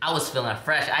 I was feeling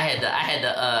fresh. I had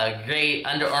the gray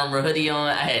Under Armour hoodie on.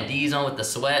 I had these on with the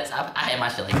sweats. I had my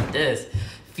shit like this.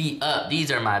 Feet up.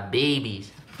 These are my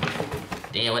babies.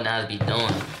 Damn, what Nas be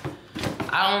doing?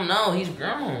 I don't know. He's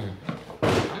grown.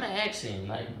 I'm asking,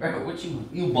 like, bro, what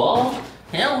you ball?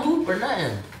 He don't hoop or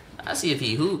nothing. I see if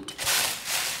he hooped.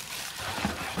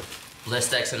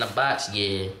 Blistex in the box,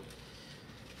 yeah.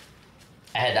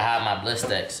 I had to hide my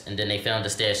Blistex, and then they found the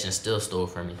stash and still stole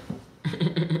from me.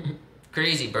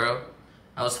 Crazy, bro.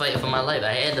 I was fighting for my life.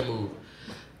 I had to move.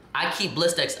 I keep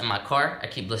Blistex in my car. I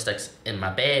keep Blistex in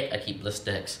my bag. I keep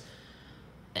Blistex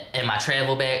in my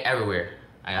travel bag, everywhere.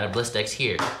 I got a Blistex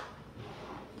here.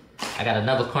 I got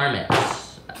another Carmex.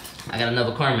 I got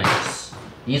another Carmex.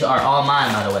 These are all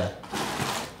mine, by the way.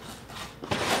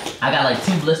 I got like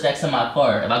 2 Blistex in my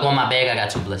car. If I go in my bag, I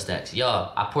got 2 Blistex. Yo,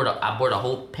 I bought a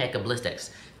whole pack of Blistex.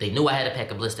 They knew I had a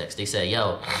pack of Blistex. They said,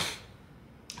 yo,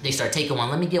 they start taking one.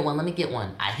 Let me get one. Let me get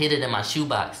one. I hid it in my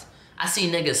shoebox. I see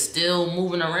niggas still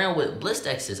moving around with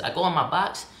Blistexes. I go in my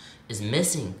box. It's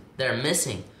missing. They're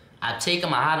missing. I take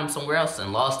them. I hide them somewhere else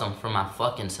and lost them from my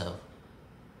fucking self.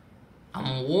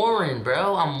 I'm warring,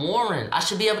 bro. I'm warring. I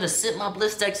should be able to sit my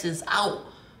Blistexes out.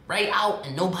 Right out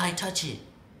and nobody touch it.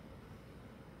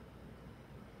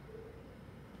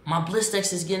 My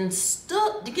Blistex is getting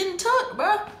stuck, getting tucked,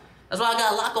 bro. That's why I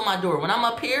got a lock on my door. When I'm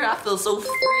up here, I feel so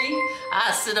free.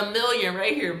 I sit $1 million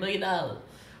right here, $1 million.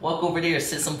 Walk over there,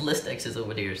 sit some Blistexes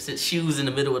over there, sit shoes in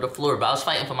the middle of the floor. But I was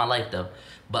fighting for my life though.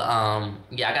 But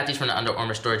yeah, I got these from the Under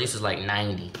Armour store. These was like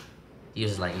 90. These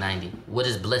was like 90. What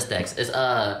is Blistex?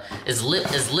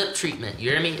 It's lip treatment.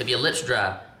 You hear me? If your lips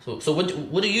dry. So what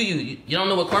do you use? You don't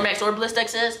know what Cormax or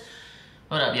Blistex is?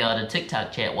 What up, y'all? The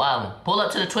TikTok chat, wildin'. Pull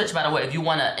up to the Twitch, by the way, if you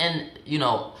wanna end, you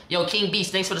know, yo, King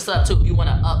Beast, thanks for the sub too. If you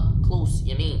wanna up close,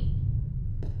 you mean?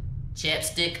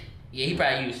 Chapstick. Yeah, he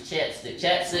probably used chapstick.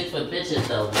 Chapstick for bitches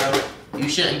though, bro. You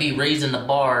shouldn't be raising the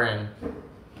bar and,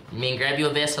 I mean, grab you a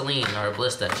Vaseline or a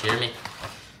Blistex, you hear me?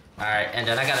 Alright, and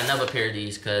then I got another pair of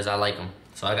these because I like them.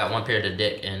 So I got one pair to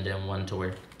dick and then one to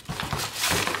wear.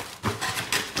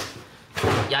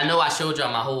 Y'all know I showed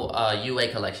y'all my whole UA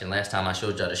collection last time I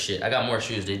showed y'all the shit. I got more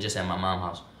shoes, they just at my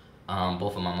mom's house.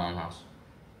 Both at my mom's house.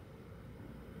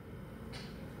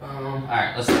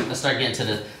 Alright, let's start getting to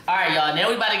this. Alright, y'all, now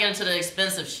we about to get into the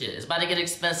expensive shit. It's about to get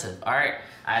expensive, alright?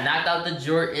 I knocked out the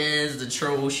Jordans, the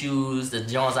troll shoes, the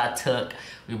Jones I took.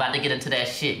 We about to get into that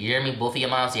shit. You hear me? Both of your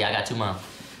moms? Yeah, I got 2 moms.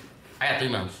 I got 3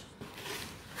 moms.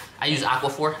 I use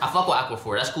Aquaphor. I fuck with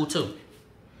Aquaphor. That's cool too.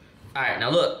 Alright,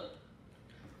 now look.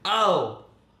 Oh!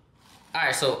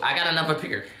 Alright, so I got another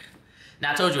pair.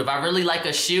 Now I told you, if I really like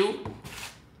a shoe,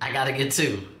 I gotta get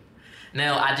 2.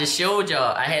 Now, I just showed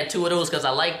y'all, I had 2 of those because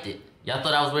I liked it. Y'all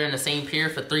thought I was wearing the same pair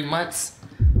for 3 months?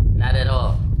 Not at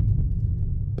all.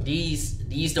 These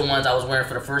the ones I was wearing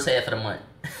for the first half of the month.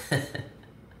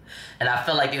 And I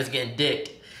felt like it was getting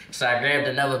dicked. So I grabbed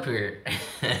another pair.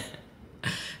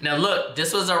 Now look,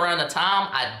 this was around the time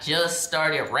I just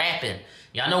started rapping.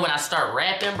 Y'all know when I start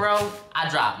rapping, bro, I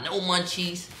drop no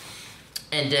munchies.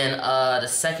 And then the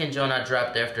second joint I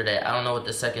dropped after that, I don't know what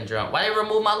the second joint. Why they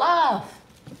remove my live?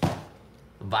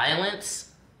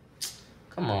 Violence?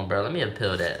 Come on, bro. Let me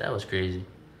appeal that. That was crazy.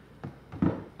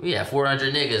 We had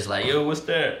 400 niggas like, yo, what's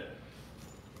that?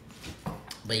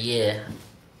 But yeah,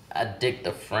 I dig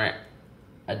the front.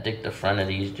 I dig the front of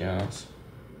these joints.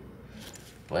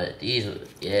 But these,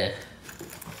 yeah.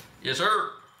 Yes,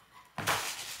 sir.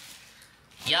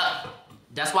 Yup.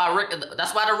 That's why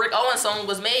the Rick Owens song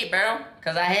was made, bro.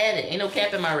 Cause I had it. Ain't no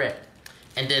cap in my rap.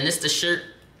 And then this the shirt.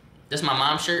 This my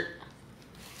mom's shirt.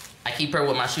 I keep her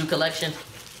with my shoe collection.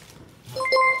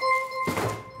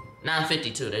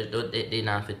 $9.50 too. They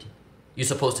 $9.50. You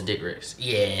supposed to dig Ricks.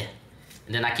 Yeah.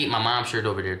 And then I keep my mom's shirt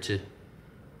over there too.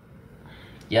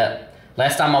 Yep.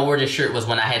 Last time I wore this shirt was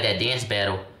when I had that dance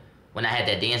battle. When I had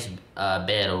that dance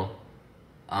battle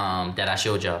that I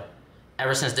showed y'all.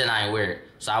 Ever since then I ain't wear it.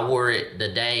 So I wore it the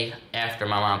day after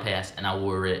my mom passed, and I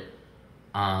wore it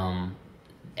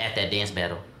at that dance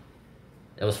battle.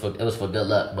 It was for good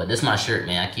luck. But this is my shirt,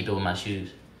 man. I keep it with my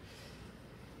shoes.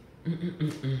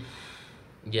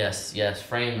 Yes,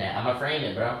 frame that. I'ma frame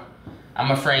it, bro.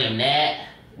 I'ma frame that.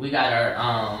 We got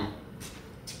our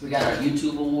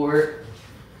YouTube award.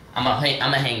 I'ma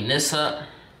hang this up.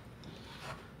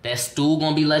 That stool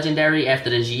gonna be legendary after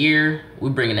this year.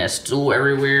 We bringing that stool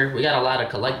everywhere. We got a lot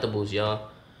of collectibles, y'all.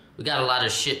 We got a lot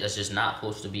of shit that's just not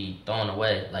supposed to be thrown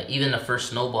away. Like even the first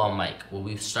snowball mic where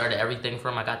we started everything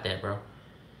from, I got that, bro.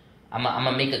 I'm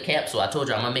gonna make a capsule. I told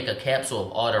you I'm gonna make a capsule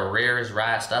of all the rarest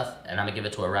ride stuff, and I'm gonna give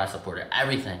it to a ride supporter.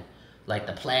 Everything, like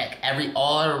the plaque,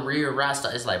 all the rare ride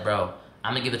stuff. It's like, bro,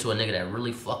 I'm gonna give it to a nigga that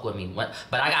really fuck with me. But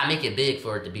I gotta make it big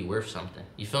for it to be worth something.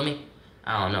 You feel me?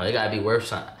 I don't know. It gotta be worth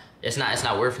something. It's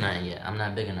not worth nothing yet. I'm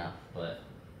not big enough, but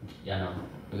y'all know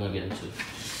we're gonna get into it.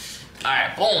 All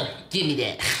right, boom. Give me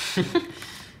that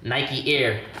Nike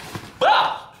Air.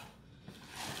 Bah!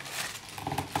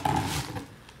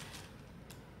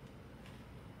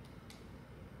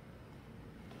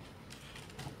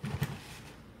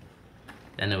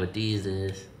 I know what these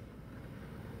is.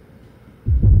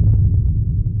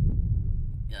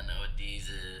 Y'all know what these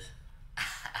is.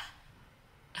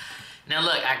 Now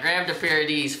look, I grabbed a pair of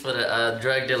these for the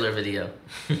drug dealer video.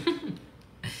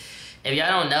 If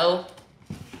y'all don't know,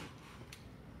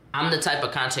 I'm the type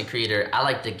of content creator, I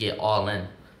like to get all in.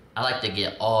 I like to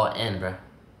get all in, bro.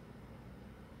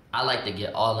 I like to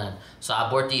get all in. So I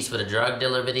bought these for the drug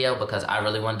dealer video because I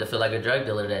really wanted to feel like a drug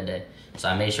dealer that day. So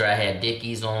I made sure I had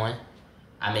Dickies on.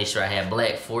 I made sure I had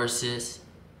Black Forces,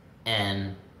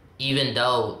 and even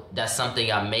though that's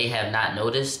something I may have not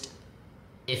noticed,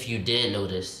 if you did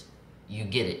notice, you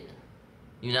get it,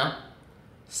 you know?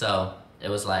 So it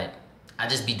was like, I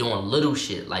just be doing little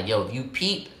shit. Like, yo, if you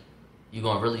peep, you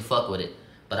gonna really fuck with it.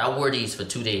 But I wore these for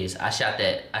 2 days. I shot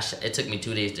that, it took me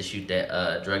 2 days to shoot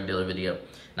that drug dealer video.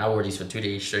 And I wore these for 2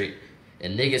 days straight.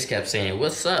 And niggas kept saying,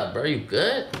 what's up, bro, you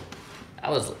good?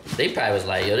 They probably was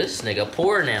like, yo, this nigga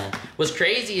poor now. What's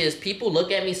crazy is people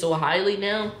look at me so highly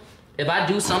now. If I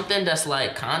do something that's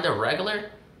like kinda regular,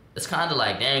 it's kinda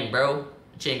like, dang, bro,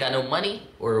 you ain't got no money,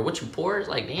 or what, you poor? It's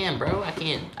like, damn, bro, I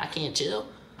can't chill.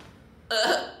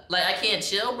 Like I can't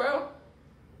chill, bro.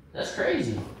 That's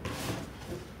crazy.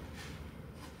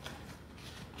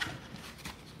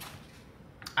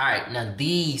 All right, now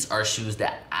these are shoes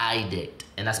that I digged,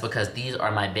 and that's because these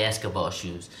are my basketball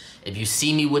shoes. If you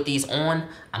see me with these on,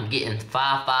 I'm getting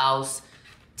 5 fouls,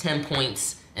 10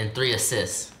 points, and 3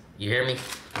 assists. You hear me?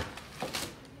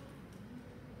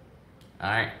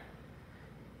 All right.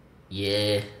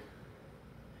 Yeah.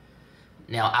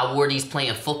 Now, I wore these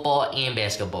playing football and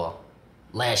basketball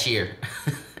last year.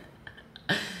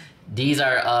 These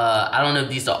are, I don't know if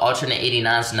these are alternate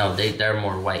 89s. No, they're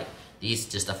more white. These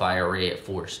just a fire red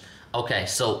force. Okay,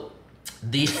 so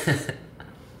these...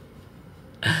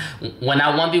 When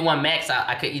I 1v1 max,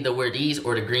 I could either wear these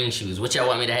or the green shoes. Which y'all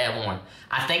want me to have on?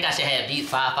 I think I should have these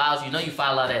 5 fouls. You know you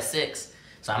foul out at 6.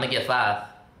 So I'm gonna get 5.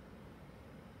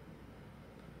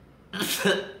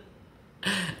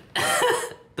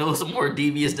 Those are more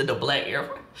devious than the black Air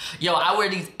Force. Yo, I wear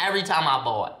these every time I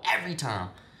ball. Every time.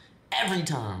 Every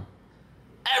time.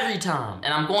 Every time.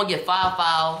 And I'm gonna get 5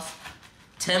 fouls,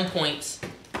 10 points,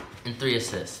 and 3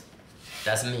 assists.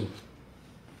 That's me.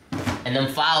 And them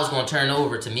fouls gonna turn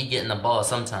over to me getting the ball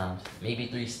sometimes. Maybe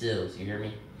 3 steals, you hear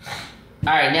me?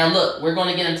 Alright, now look, we're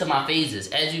gonna get into my phases.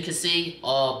 As you can see,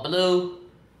 all blue,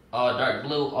 all dark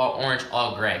blue, all orange,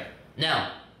 all gray.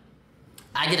 Now,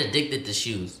 I get addicted to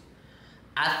shoes.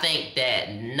 I think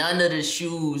that none of the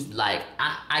shoes, like,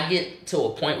 I get to a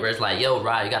point where it's like, yo,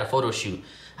 Raud, you got a photo shoot.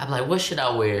 I'm like, what should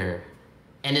I wear?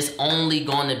 And it's only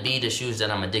gonna be the shoes that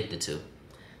I'm addicted to.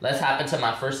 Let's hop into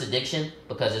my first addiction,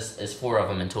 because it's 4 of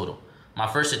them in total. My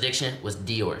first addiction was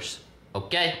Dior's,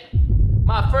 okay?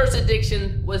 My first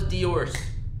addiction was Dior's.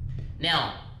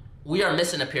 Now, we are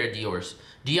missing a pair of Dior's.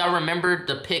 Do y'all remember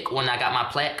the pic when I got my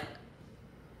plaque?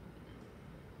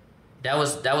 That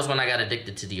was when I got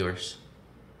addicted to Dior's.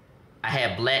 I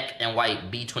had black and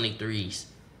white B23s.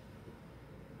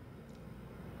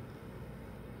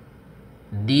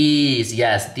 These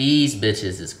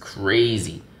bitches is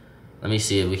crazy. Let me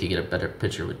see if we can get a better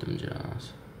picture with them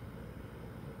Johns.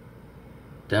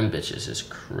 Them bitches is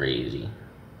crazy.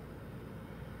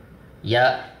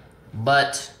 Yeah,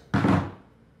 but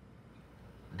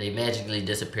they magically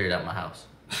disappeared out my house.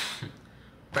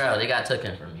 Bro, they got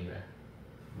taken from me, bro.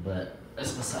 But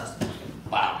that's besides the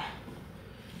point. Wow.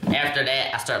 After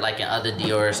that, I start liking other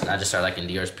Dior's, and I just start liking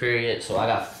Dior's, period. So I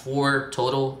got 4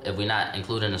 total, if we're not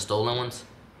including the stolen ones.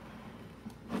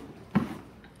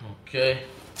 Okay.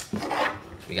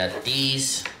 We got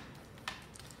these.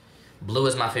 Blue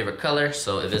is my favorite color,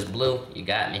 so if it's blue, you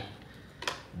got me.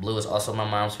 Blue is also my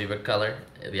mom's favorite color,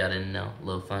 if y'all didn't know.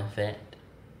 Little fun fact.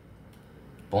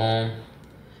 Boom.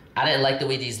 I didn't like the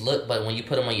way these look, but when you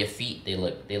put them on your feet, they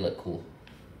look cool.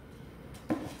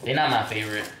 They're not my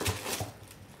favorite.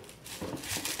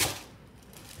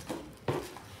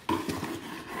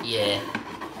 Yeah.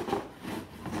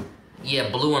 Yeah,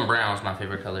 blue and brown is my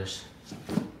favorite colors.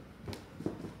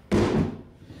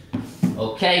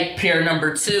 Okay, pair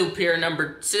number two, pair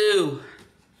number two.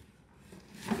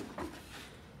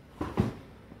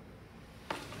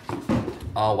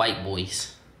 All white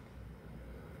boys.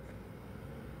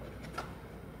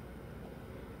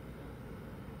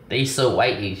 They so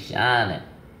white, they shining.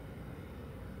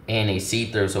 And they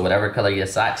see-through, so whatever color your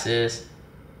socks is,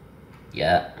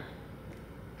 yeah.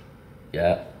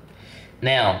 Yeah.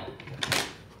 Now,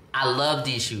 I love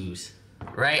these shoes,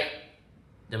 right?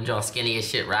 Them Jones skinny as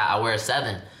shit, right? I wear a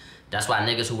 7. That's why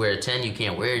niggas who wear a 10, you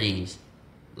can't wear these.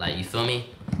 Like, you feel me?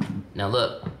 Now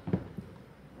look,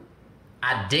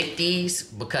 I dig these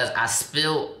because I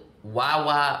spilled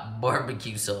Wawa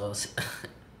barbecue sauce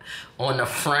on the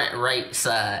front right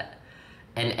side.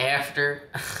 And after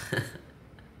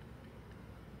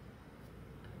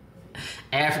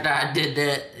I did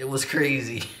that, it was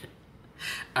crazy.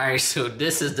 Alright, so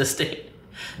this is the stain.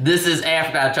 This is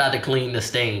after I tried to clean the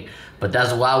stain. But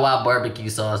that's Wawa barbecue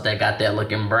sauce that got that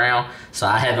looking brown. So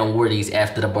I haven't wore these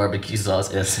after the barbecue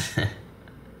sauce incident.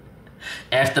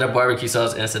 After the barbecue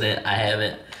sauce incident, I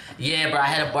haven't. Yeah, bro, I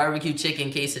had a barbecue chicken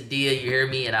quesadilla, you hear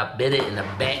me? And I bit it and the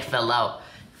back fell out.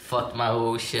 Fucked my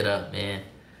whole shit up, man.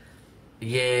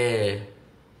 Yeah.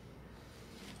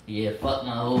 Yeah, fucked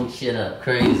my whole shit up.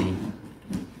 Crazy.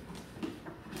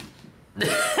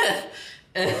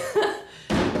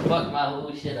 Fuck my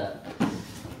whole shit up.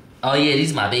 Oh yeah,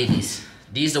 these are my babies.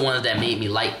 These are the ones that made me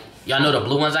like. Y'all know the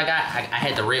blue ones I got? I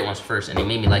had the red ones first and they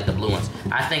made me like the blue ones.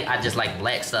 I think I just like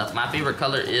black stuff. My favorite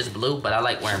color is blue, but I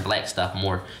like wearing black stuff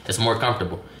more. It's more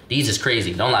comfortable. These is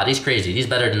crazy. Don't lie, these crazy. These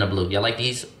better than the blue. Y'all like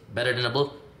these better than the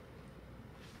blue?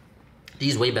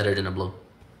 These way better than the blue.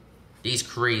 These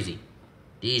crazy.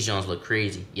 These Jones look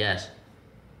crazy. Yes.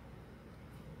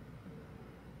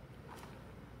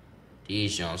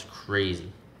 These Jones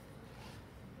crazy.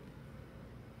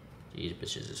 These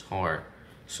bitches is hard.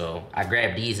 So I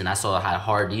grabbed these and I saw how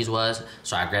hard these was.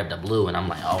 So I grabbed the blue and I'm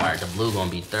like, oh, all right, the blue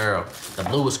gonna be thorough. The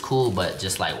blue was cool, but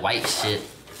just like white shit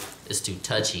is too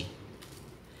touchy.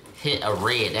 Hint of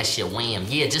red, that shit wham.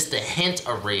 Yeah, just a hint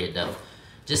of red though.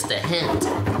 Just a hint.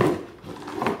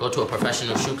 Go to a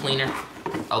professional shoe cleaner.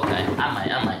 Okay,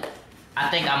 I might. I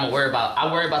think I worry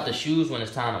about the shoes when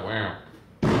it's time to wear them.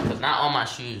 Cause not all my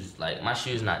shoes, like my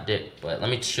shoes not dick. But let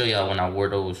me show y'all when I wore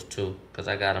those too. Cause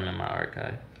I got them in my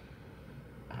archive.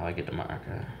 How I get to my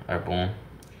archive? Alright, boom.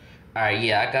 Alright,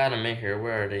 yeah, I got them in here.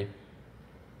 Where are they?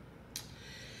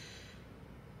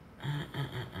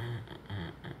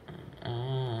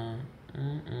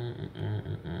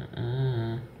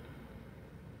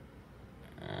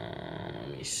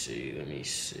 Let me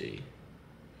see.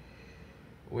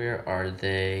 Where are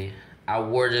they? I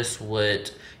wore this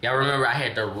with, y'all remember I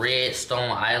had the red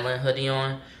Stone Island hoodie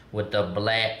on with the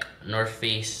black North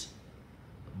Face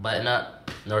button up,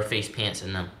 North Face pants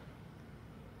in them.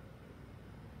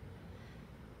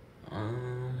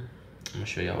 I'm gonna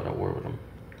show y'all what I wore with them.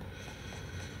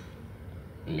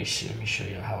 Let me show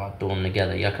y'all how I threw them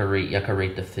together. Y'all can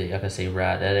rate the fit. Y'all can say,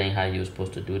 Raud, that ain't how you was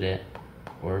supposed to do that.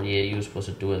 Or yeah, you was supposed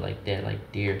to do it like that,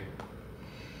 like deer.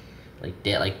 Like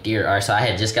that, like deer. Alright, so I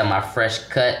had just got my fresh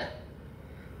cut.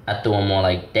 I threw them on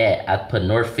like that. I put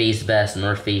North Face vest,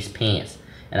 North Face pants.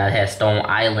 And I had Stone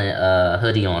Island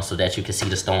hoodie on so that you could see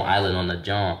the Stone Island on the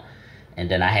jaw.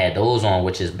 And then I had those on,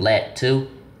 which is black too.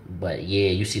 But yeah,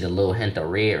 you see the little hint of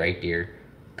red right there.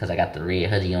 Because I got the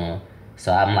red hoodie on.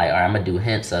 So I'm like, alright, I'm going to do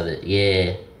hints of it.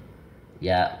 Yeah.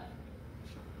 Yeah.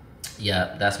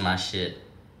 Yeah, that's my shit.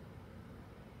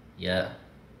 Yeah.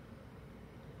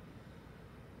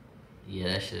 Yeah,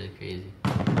 that shit is crazy.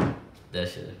 That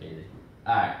shit is crazy.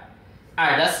 Alright.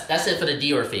 Alright, that's it for the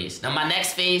Dior phase. Now my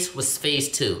next phase was phase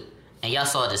 2. And y'all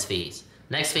saw this phase.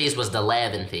 Next phase was the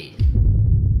Lavin phase.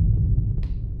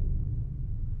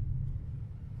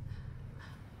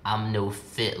 I'm no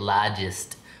fit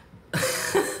logist.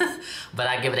 But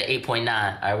I give it an 8.9.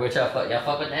 Alright, what y'all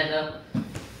fuck with that though?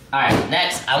 Alright,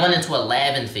 next, I went into a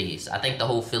Lavin phase. I think the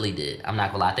whole Philly did. I'm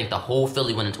not gonna lie. I think the whole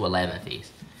Philly went into a Lavin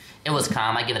phase. It was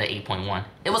calm. I give it an 8.1.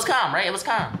 It was calm, right? It was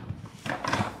calm.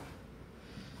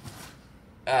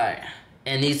 Alright.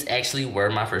 And these actually were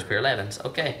my first pair of Lavins.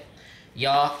 Okay.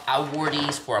 Y'all, I wore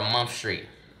these for a month straight.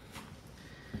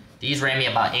 These ran me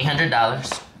about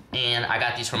 $800. And I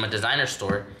got these from a designer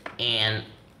store And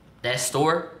that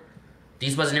store,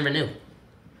 these wasn't even new.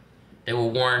 They were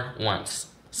worn once.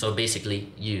 So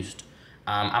basically used.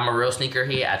 I'm a real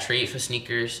sneakerhead. I trade for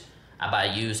sneakers. I buy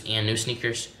used and new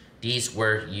sneakers. These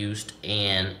were used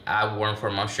and I wore them for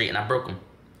a month straight and I broke them.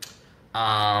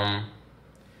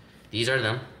 These are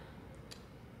them.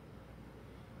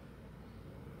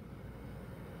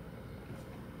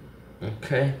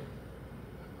 Okay.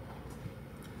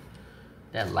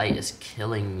 That light is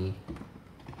killing me.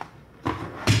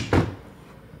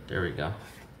 There we go.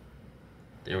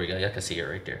 There we go. Y'all can see it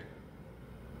right there.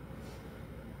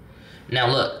 Now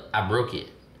look, I broke it.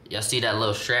 Y'all see that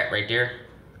little strap right there?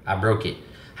 I broke it.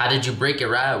 How did you break it,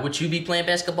 Raud? Would you be playing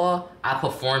basketball? I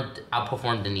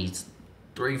performed in these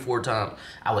 3-4 times.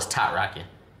 I was top rocking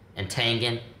and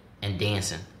tanging and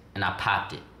dancing and I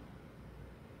popped it.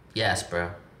 Yes,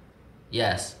 bro.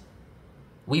 Yes.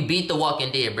 We beat The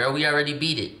Walking Dead, bro. We already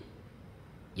beat it.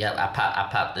 Yep, I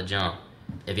popped the jump.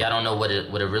 If y'all don't know what it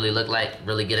really looked like,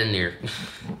 really get in there.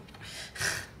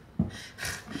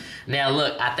 Now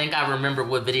look, I think I remember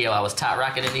what video I was top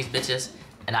rocking in these bitches,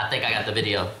 and I think I got the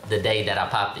video the day that I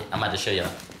popped it. I'm about to show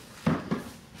y'all.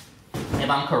 If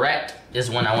I'm correct, this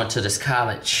is when I went to this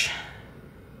college.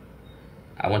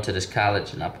 I went to this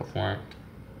college and I performed.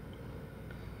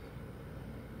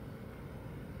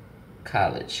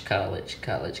 College.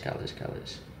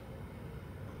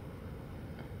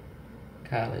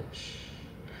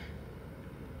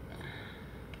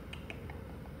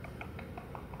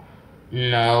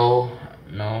 No,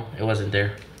 it wasn't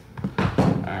there.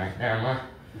 Alright, never mind.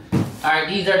 Alright,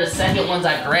 these are the second ones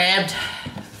I grabbed.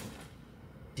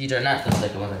 These are not the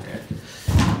second ones I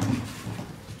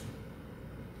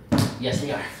grabbed. Yes,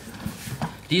 they are.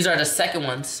 These are the second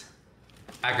ones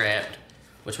I grabbed,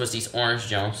 which was these orange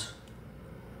Jones.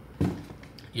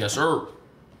 Yes, sir.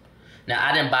 Now,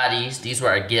 I didn't buy these. These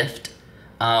were a gift.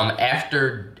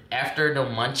 After the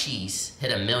munchies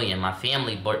hit 1 million, my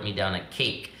family bought me down a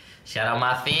cake. Shout out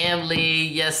my family,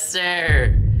 yes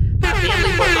sir. My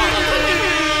family bought me down a cookie.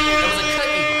 It was a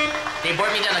cookie. They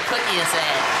bought me down a cookie and said,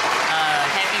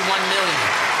 happy 1 million.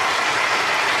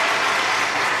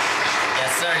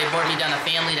 Yes sir, they bought me down a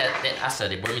family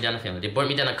they bought me down a family. They bought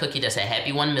me down a cookie that said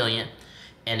happy 1 million.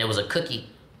 And it was a cookie,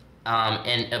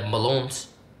 and balloons.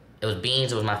 It was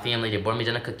beans, it was my family. They bought me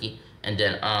down a cookie. And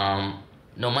then,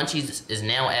 No Munchies is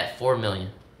now at 4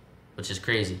 million, which is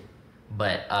crazy.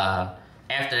 But,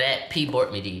 after that, P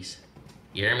bought me these.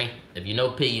 You hear me? If you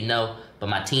know P, you know. But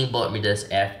my team bought me this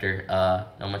after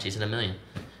No Munchies hit 1 million.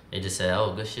 They just said,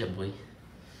 "Oh, good shit, boy."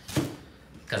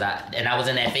 I was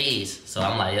in that phase, so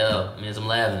I'm like, yo, I mean, some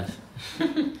laughing.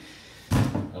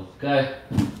 Okay.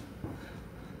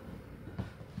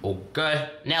 Okay.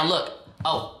 Now look.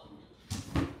 Oh.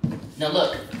 Now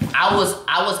look. I was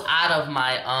out of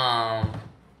my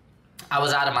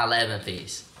laughing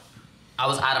phase. I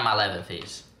was out of my laughing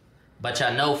phase. But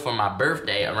y'all know for my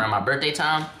birthday, around my birthday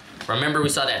time, remember we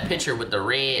saw that picture with the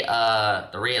red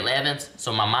lavins?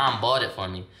 So my mom bought it for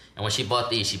me. And when she bought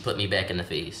these, she put me back in the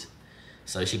phase.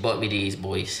 So she bought me these,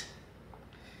 boys.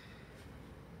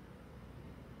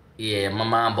 Yeah, my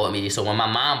mom bought me these. So when my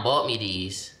mom bought me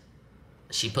these,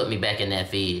 she put me back in that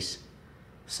phase.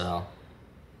 So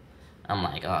I'm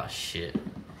like, oh shit.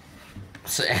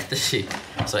 So after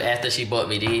she bought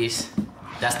me these,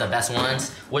 that's the best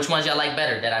ones. Which ones y'all like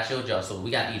better that I showed y'all? So we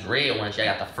got these red ones. Y'all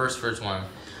got the first one.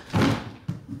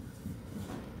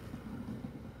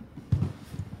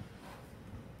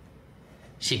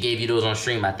 She gave you those on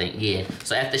stream, I think. Yeah.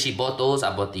 So after she bought those,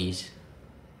 I bought these.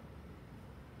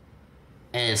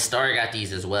 And Star got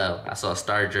these as well. I saw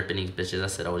Star dripping these bitches. I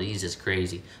said, oh, these is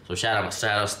crazy. So shout out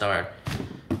Star.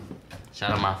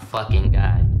 Shout out my fucking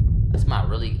guy. That's my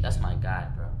guy,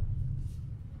 bro.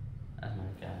 That's my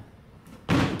guy.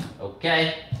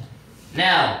 Okay.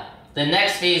 Now, the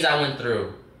next phase I went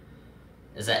through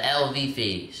is an LV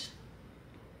phase.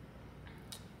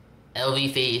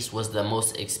 LV phase was the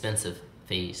most expensive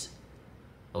phase.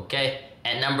 Okay?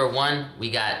 At number 1, we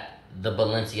got the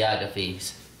Balenciaga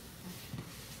phase.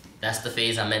 That's the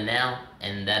phase I'm in now,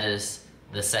 and that is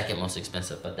the second most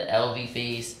expensive. But the LV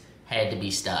phase had to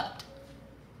be stopped.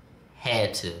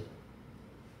 Had to.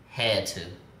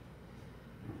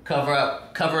 Cover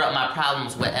up my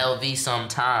problems with LV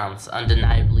sometimes.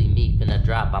 Undeniably me finna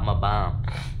drop, I'm a bomb.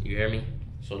 You hear me?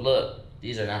 So look,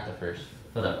 these are not the first.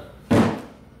 Hold up.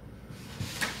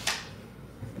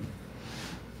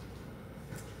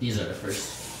 These are the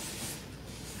first.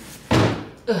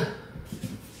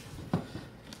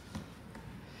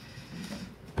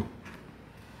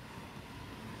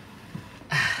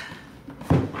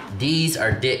 These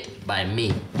are dicked by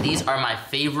me. These are my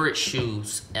favorite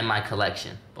shoes in my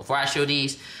collection. Before I show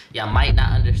these, y'all might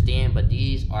not understand, but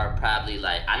these are probably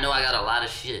like, I know I got a lot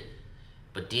of shit,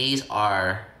 but these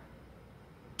are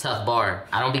tough bar.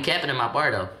 I don't be capping in my bar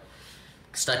though.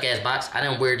 Stuck ass box. I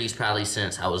didn't wear these probably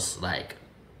since I was like,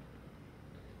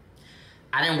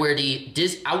 I didn't wear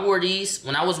these. I wore these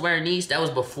when I was wearing these. That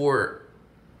was before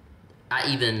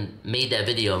I even made that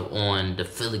video on the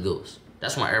Philly Ghost.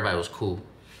 That's when everybody was cool.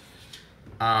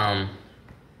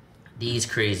 These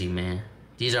crazy, man.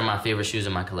 These are my favorite shoes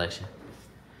in my collection.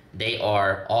 They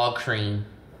are all cream,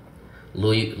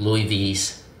 Louis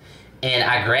V's. And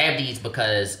I grabbed these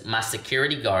because my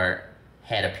security guard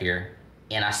had a pair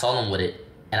and I saw them with it.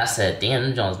 And I said, damn,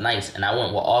 them Jones nice. And I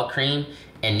went with all cream,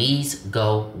 and these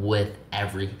go with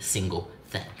every single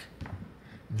thing.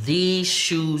 These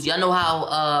shoes, y'all know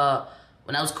how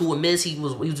when I was cool with Miz, he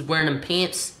was wearing them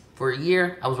pants for a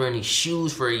year. I was wearing these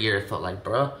shoes for a year. It felt like,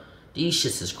 bro, these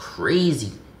shits is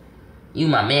crazy. You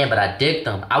my man, but I dicked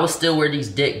them. I would still wear these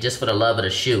dick just for the love of the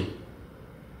shoe.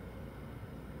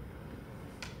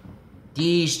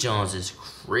 These Jones is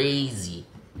crazy.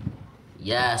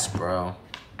 Yes, bro.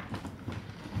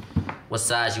 What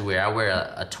size you wear? I wear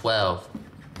a 12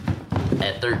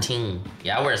 at 13.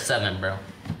 Yeah, I wear a 7, bro.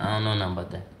 I don't know nothing about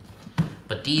that.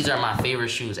 But these are my favorite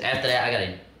shoes. After that, I got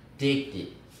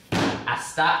addicted. I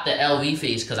stopped the LV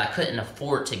phase because I couldn't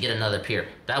afford to get another pair.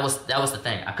 That was the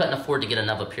thing. I couldn't afford to get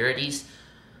another pair of these.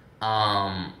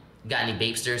 Got any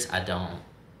Bapesters? I don't.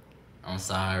 I'm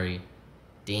sorry.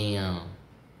 Damn.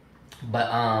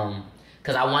 But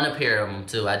because I want a pair of them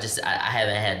too. I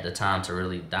haven't had the time to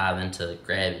really dive into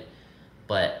grab it.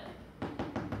 But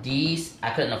these, I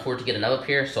couldn't afford to get another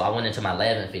pair, so I went into my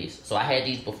Lavin phase. So I had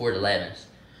these before the Lavins.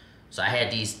 So I had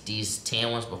these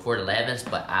tan ones before the Lavins,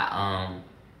 but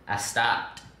I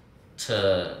stopped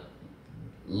to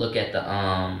look at the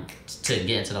to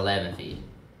get into the Lavin phase.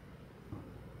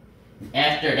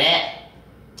 After that,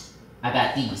 I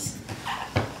got these.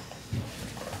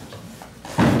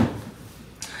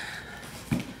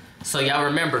 So y'all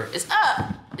remember, it's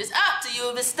up. It's up to you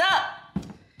if it's stuck.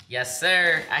 Yes,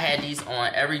 sir. I had these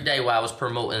on every day while I was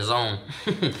promoting Zone.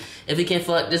 If you can't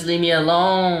fuck, just leave me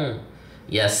alone.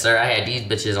 Yes, sir. I had these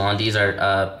bitches on. These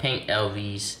are pink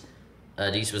LVs.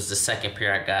 These was the second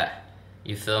pair I got.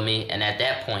 You feel me? And at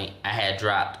that point, I had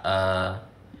dropped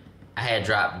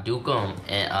Dukem,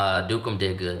 and Dukem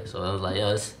did good. So I was like, yo,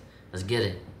 let's get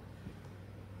it.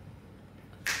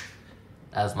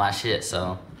 That was my shit.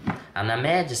 So I'm not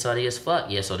mad. Just salty as fuck.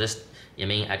 Yeah. So this, you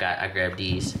know what I mean? I grabbed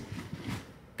these.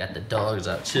 Got the dogs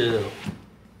out, chill.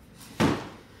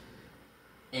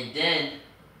 And then,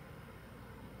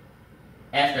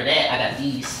 after that, I got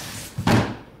these.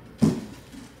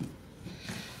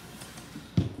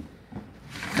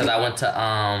 Cause I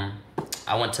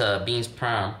went to Beans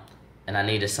Prom, and I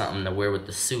needed something to wear with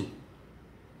the suit.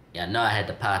 Yeah, I know I had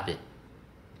to pop it.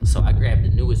 So I grabbed the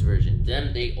newest version.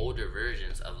 They older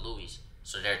versions of Louis,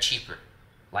 so they're cheaper.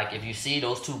 Like if you see,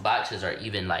 those two boxes are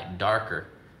even like darker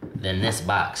than this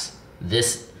box.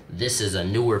 This is a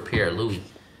newer pair of Louis,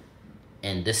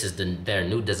 and this is their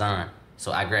new design.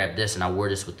 So I grabbed this and I wore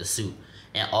this with the suit,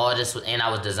 and all this was, and I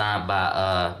was designed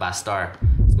by Star.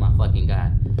 It's my fucking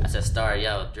guy. I said, Star,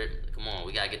 yo, Drip, come on,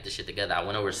 we gotta get this shit together. I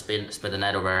went over, spent the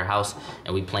night over at her house,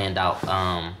 and we planned out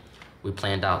the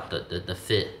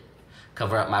fit.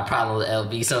 Cover up my problem with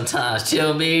LB sometimes.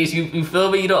 Chill, man. You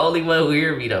feel me? You the only one who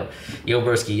hear me though. Yo,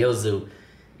 broski, yo, Zoo.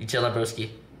 You chillin',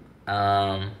 broski?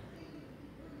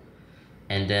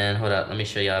 And then, hold up, let me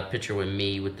show y'all a picture with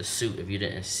me with the suit if you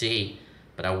didn't see.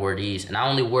 But I wore these, and I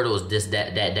only wore those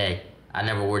that day. I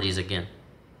never wore these again.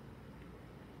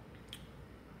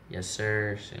 Yes,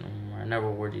 sir. Say no more. I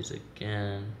never wore these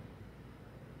again.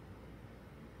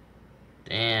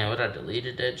 Damn, what, I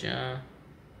deleted that, John?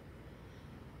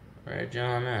 Where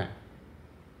John at?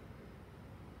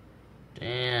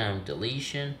 Damn,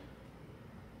 deletion.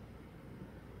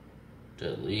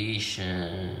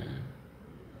 Deletion.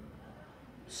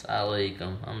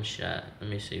 Assalamualaikum. I'm shot. Let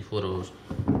me see photos.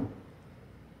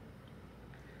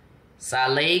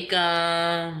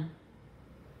 Assalamualaikum.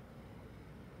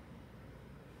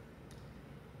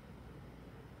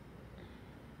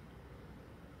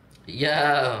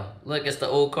 Yo, look, it's the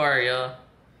old car, yo.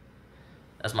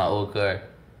 That's my old car.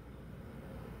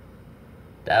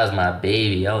 That was my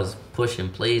baby. I was pushing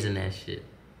plays in that shit.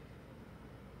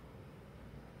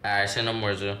 Alright, say no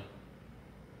more, Zoo.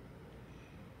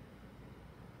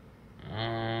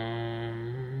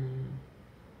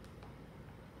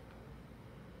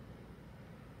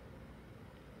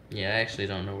 Yeah, I actually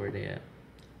don't know where they at.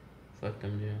 Fuck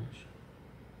them Jones.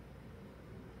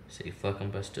 Say fuck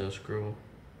him, but still screw.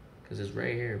 Cause it's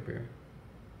right here, bro.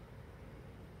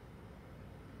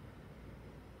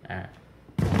 Alright.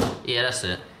 Yeah, that's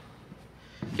it.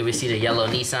 Can we see the yellow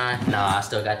Nissan? No, I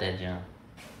still got that jump.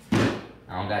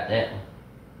 I don't got that one.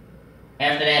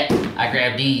 After that, I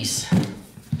grabbed these.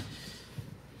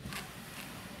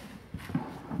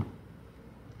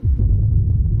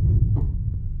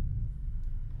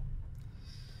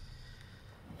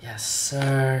 Yes,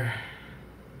 sir.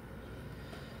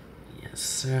 Yes,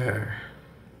 sir.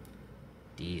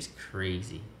 These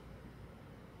crazy.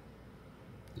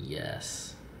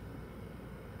 Yes.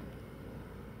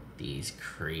 These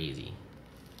crazy.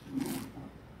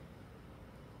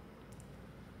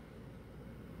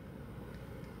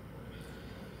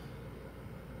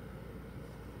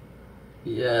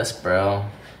 Yes, bro.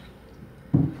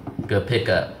 Good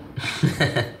pickup.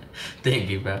 Thank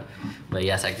you, bro. But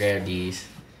yes, I grabbed these.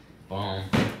 Boom.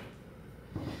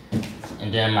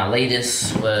 And then my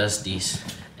latest was these.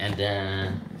 And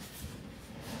then,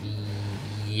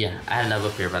 yeah, I had another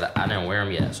pair, but I didn't wear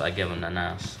them yet, so I gave him the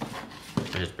nice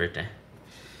for his birthday.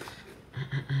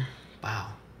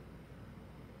 Wow.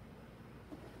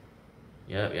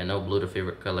 Yep, yeah, no blue, the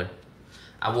favorite color.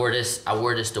 I wore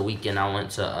this the weekend I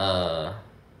went to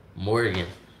Morgan.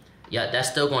 Yeah, that's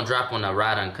still gonna drop on the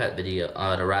Raud Uncut video,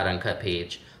 the Raud Uncut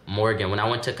page. Morgan. When I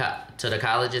went to the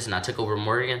colleges and I took over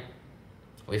Morgan,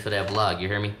 wait for that vlog, you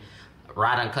hear me?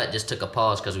 Raud Uncut just took a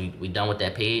pause because we done with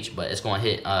that page, but it's gonna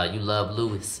hit You Love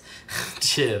Lewis.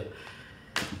 Chill.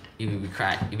 You be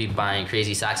crying, you be buying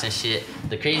crazy socks and shit.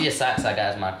 The craziest socks I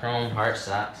got is my chrome heart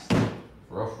socks.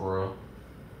 For real.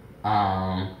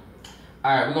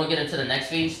 Alright, we're gonna get into the next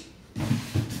phase,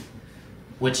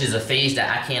 which is a phase that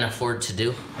I can't afford to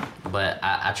do, but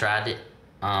I tried it.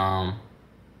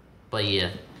 But yeah.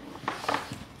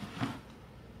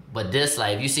 But this,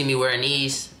 like, if you see me wearing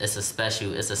these, it's a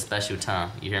special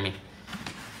time. You hear me?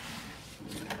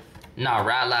 No,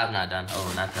 Raud Live not done.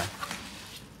 Oh, not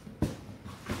done.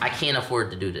 I can't afford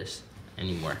to do this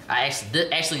anymore.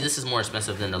 Actually, this is more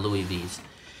expensive than the Louis V's.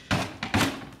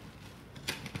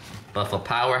 But for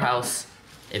Powerhouse,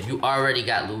 if you already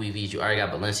got Louis V's, you already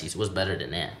got Balenci's, what's better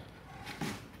than that?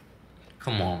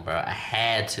 Come on, bro. I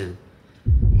had to.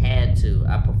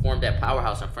 I performed at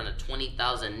Powerhouse in front of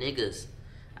 20,000 niggas.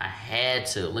 I had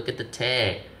to. Look at the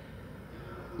tag.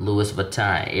 Louis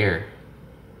Vuitton Air.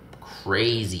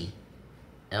 Crazy.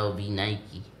 LV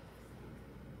Nike.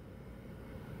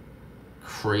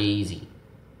 Crazy.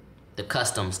 The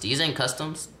customs. These ain't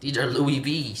customs. These are Louis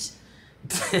V's.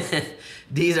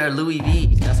 These are Louis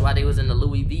V's. That's why they was in the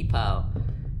Louis V pile.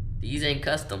 These ain't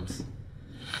customs.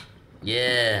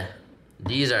 Yeah.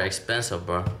 These are expensive,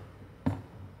 bro.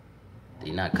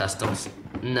 They not customs.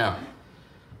 No.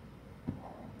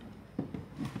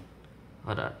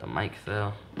 Hold up, the mic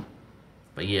fell.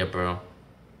 But yeah, bro.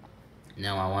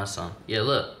 Now I want some. Yeah,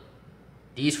 look.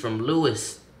 These from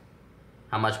Louis.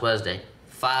 How much was they?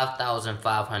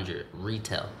 5,500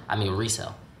 retail. I mean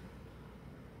resale.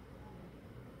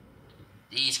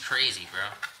 These crazy, bro.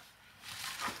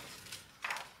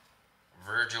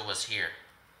 Virgil was here.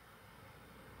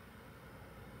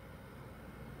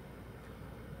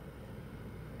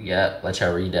 Yeah, let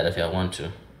y'all read that if y'all want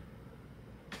to.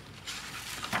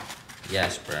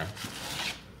 Yes, bro.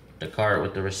 The card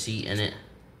with the receipt in it.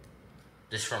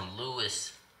 This from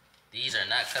Louis. These are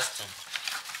not custom.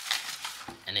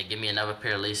 And they give me another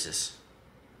pair of laces.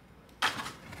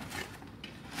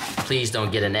 Please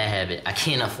don't get in that habit. I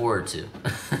can't afford to.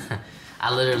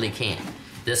 I literally can't.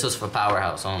 This was for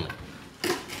Powerhouse only.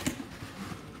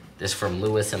 This from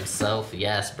Louis himself.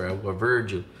 Yes, bro. With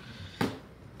Virgil.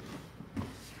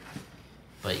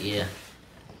 But yeah.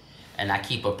 And I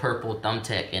keep a purple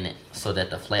thumbtack in it so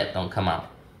that the flap don't come out.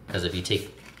 Because if you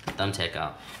take the thumbtack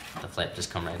out, the flap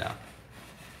just come right out.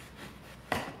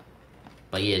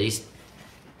 But yeah, these...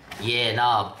 Yeah,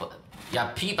 nah. But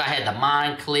y'all peep, I had the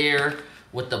Mind Clear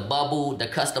with the bubble, the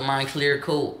custom Mind Clear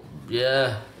coat.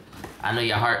 Yeah. I know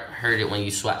your heart heard it when you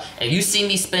swap. If you see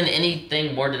me spend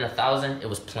anything more than 1,000, it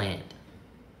was planned.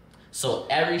 So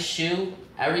every shoe,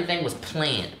 everything was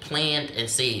planned and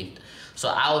saved. So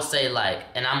I would say, like,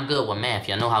 and I'm good with math.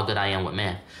 Y'all know how good I am with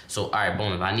math. So, all right,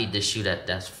 boom, if I need this shoe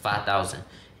that's 5,000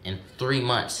 in 3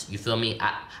 months, you feel me?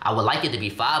 I would like it to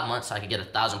be 5 months so I could get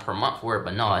 1,000 per month for it,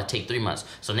 but no, it'd take 3 months.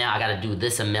 So now I gotta do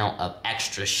this amount of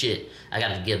extra shit. I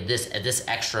gotta give this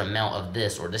extra amount of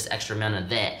this or this extra amount of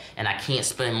that, and I can't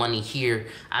spend money here.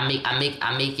 I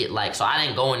make it like, so I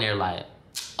didn't go in there like,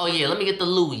 oh yeah, let me get the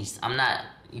Louis. I'm not,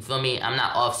 you feel me? I'm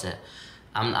not Offset.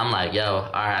 I'm like, yo, all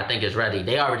right, I think it's ready.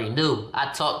 They already knew.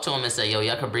 I talked to them and said, yo,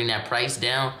 y'all can bring that price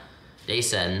down. They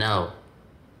said no.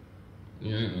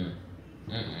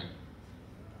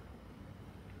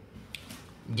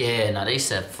 Yeah, no, they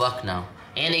said fuck no.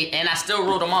 And I still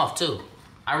wrote them off too.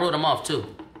 I wrote them off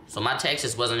too. So my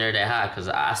taxes wasn't there that high because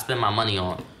I spend my money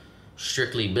on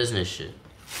strictly business shit.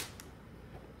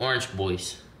 Orange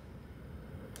Boys.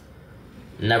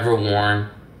 Never worn.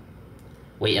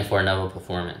 Waiting for another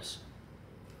performance.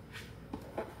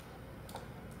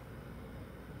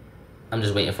 I'm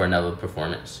just waiting for another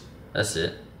performance. That's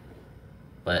it.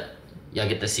 But y'all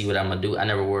get to see what I'm gonna do. I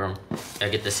never wore them.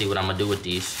 Y'all get to see what I'm gonna do with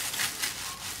these.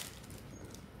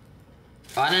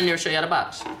 Oh, I didn't even show y'all the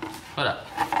box. Hold up.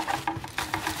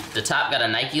 The top got a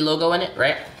Nike logo in it,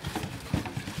 right?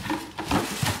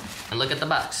 And look at the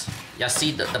box. Y'all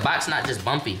see the box not just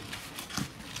bumpy.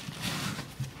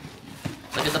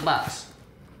 Look at the box.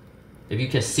 If you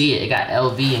can see it, it got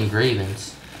LV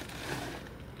engravings.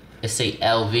 It say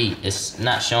LV. It's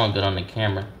not showing good on the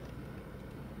camera.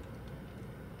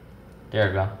 There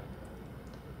we go.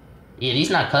 Yeah, these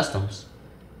not customs.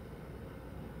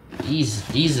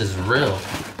 These is real.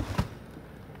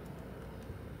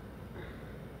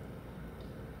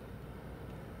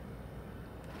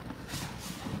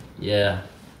 Yeah.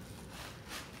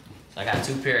 So I got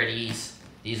 2 pair of these.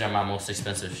 These are my most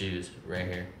expensive shoes right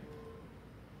here.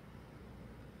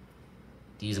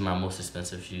 These are my most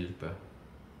expensive shoes, bro.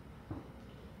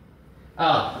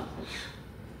 Oh.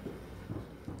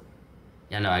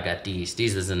 Y'all know I got these.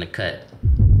 These was in the cut.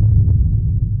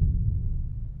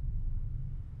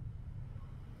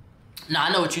 No,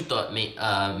 I know what you thought,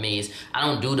 Maze. I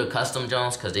don't do the custom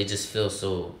Jones because they just feel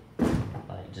so,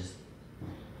 like, just,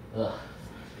 ugh.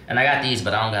 And I got these,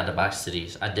 but I don't got the box to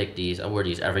these. I dig these. I wear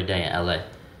these every day in LA.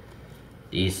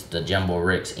 These, the Jumbo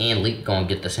Ricks. And Leak gonna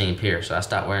get the same pair, so I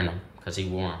stopped wearing them because he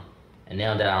wore them. And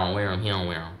now that I don't wear them, he don't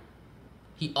wear them.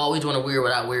 He always want to wear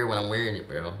what I wear when I'm wearing it,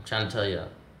 bro. I'm trying to tell y'all.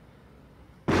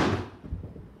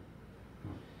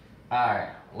 Alright,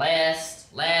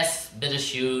 last bit of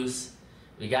shoes.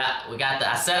 We got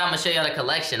the, I said I'm gonna show y'all the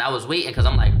collection. I was waiting because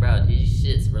I'm like, bro, these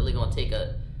shits really gonna take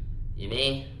a, you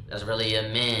mean? That's really a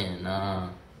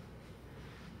man.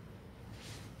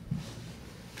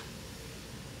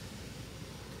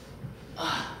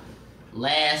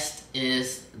 Last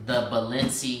is the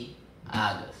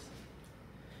Balenciagas.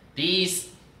 These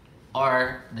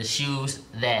are the shoes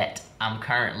that I'm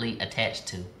currently attached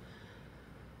to.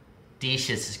 These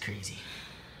shits is crazy.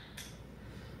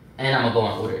 And I'm gonna go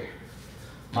in order.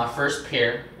 My first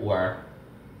pair were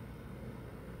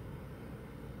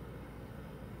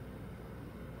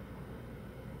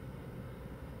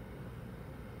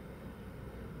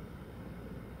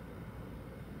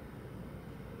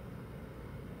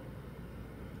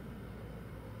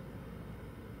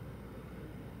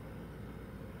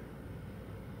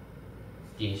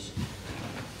these.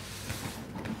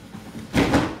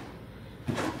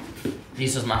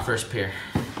 These was my first pair.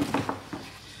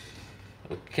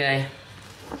 Okay.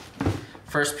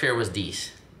 First pair was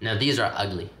these. Now these are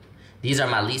ugly. These are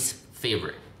my least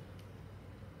favorite.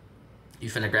 You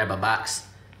finna grab a box?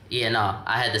 Yeah, no,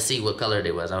 I had to see what color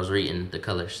they was. I was reading the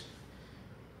colors.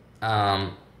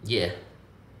 Yeah.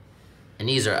 And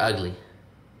these are ugly.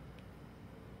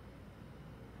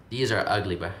 These are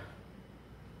ugly, bro.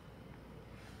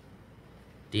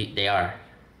 They are.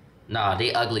 Nah,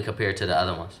 they ugly compared to the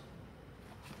other ones.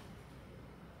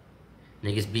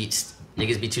 Niggas be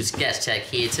too sketch check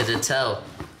head to the toe.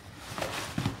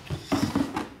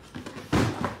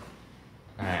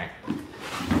 Alright.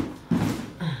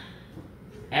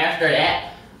 After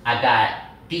that, I got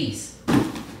these.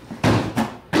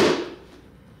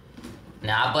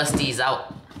 Now I bust these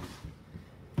out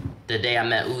the day I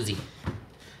met Uzi.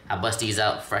 I bust these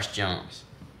out, Fresh Jones.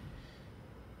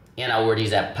 And I wore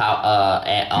these at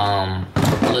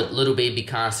Little Baby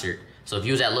concert. So if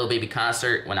you was at Little Baby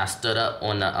concert, when I stood up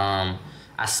on the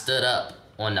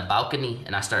balcony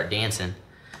and I started dancing,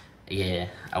 yeah,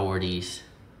 I wore these.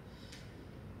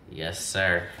 Yes,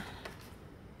 sir.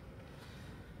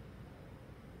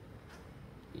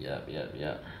 Yep.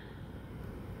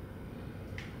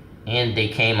 And they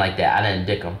came like that. I didn't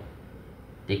dick them.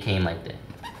 They came like that.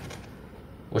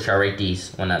 What should I rate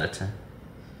these? 1 out of 10.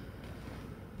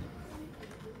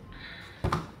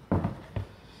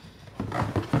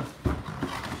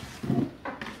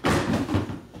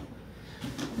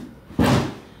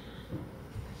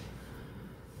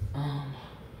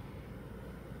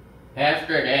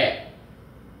 After that,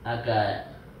 I got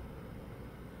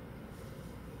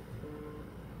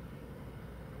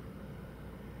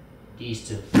these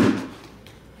two.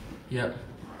 Yep.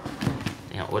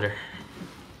 In order.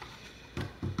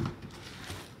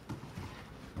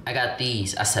 I got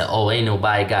these. I said, oh, ain't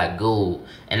nobody got gold.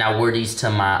 And I wore these to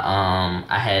my,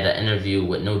 I had an interview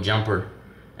with No Jumper.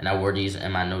 And I wore these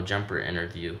in my No Jumper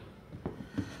interview.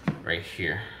 Right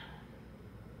here.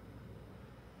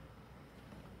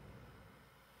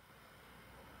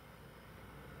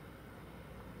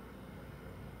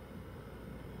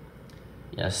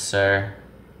 Yes, sir.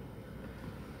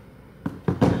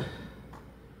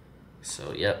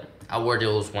 So, yep. I wore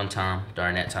those one time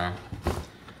during that time.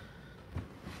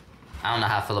 I don't know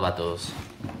how I feel about those.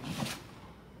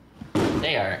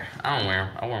 They are. I don't wear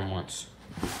them. I wore them once.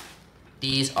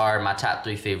 These are my top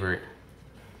 3 favorite.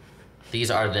 These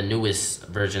are the newest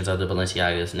versions of the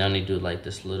Balenciagas. Now they do like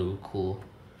this little cool,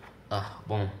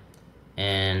 boom.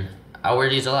 And I wear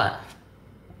these a lot.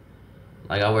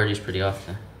 Like, I wear these pretty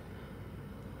often.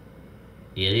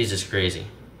 Yeah, these is crazy.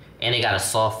 And they got a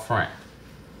soft front.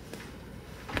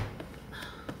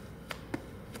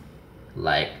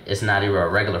 Like, it's not even a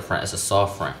regular front, it's a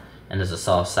soft front. And there's a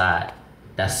soft side.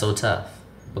 That's so tough.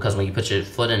 Because when you put your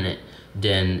foot in it,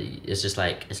 then it's just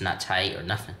like, it's not tight or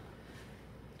nothing.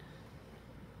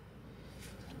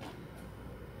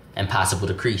 Impossible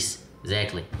to crease.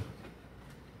 Exactly.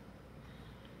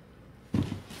 You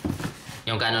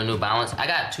don't got no New Balance? I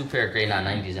got 2 pair of gray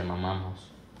 990s at my mom's house.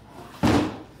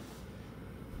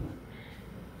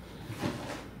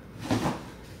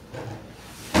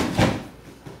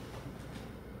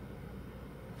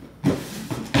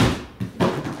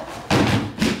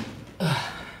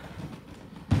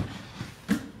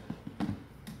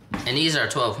 And these are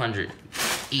 $1,200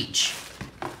 each.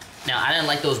 Now, I didn't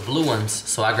like those blue ones,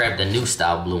 so I grabbed the new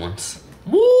style blue ones.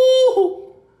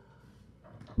 Woo!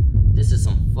 This is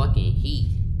some fucking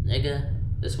heat, nigga.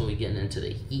 This when we getting into the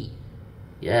heat.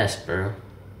 Yes, bro.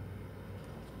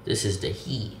 This is the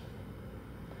heat.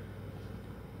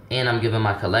 And I'm giving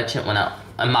my collection when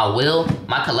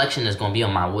my collection is gonna be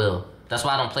on my will. That's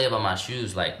why I don't play about my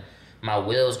shoes. Like, my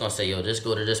will is gonna say, yo, just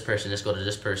go to this person, just go to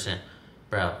this person.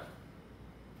 Bro,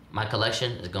 my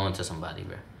collection is going to somebody,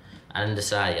 bro. I didn't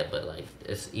decide yet, but like,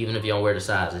 even if you don't wear the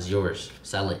size, it's yours.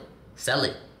 Sell it. Sell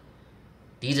it.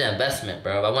 These are investment,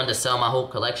 bro. If I wanted to sell my whole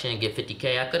collection and get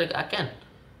 50K,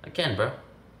 I can, bro.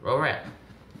 Roll rap.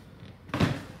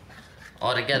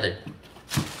 All together.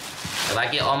 If I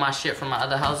get all my shit from my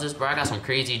other houses, bro, I got some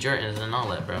crazy Jordans and all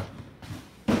that, bro.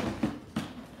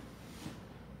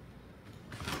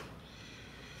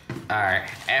 Alright,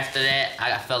 after that,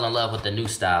 I fell in love with the new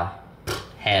style.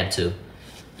 Had to.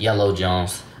 Yellow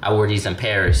Jones. I wore these in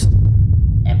Paris.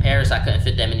 In Paris, I couldn't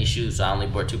fit that many shoes, so I only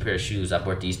bought 2 pairs of shoes. I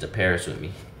brought these to Paris with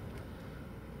me.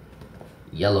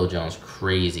 Yellow Jones,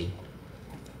 crazy.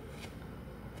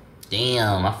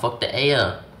 Damn, I fucked the A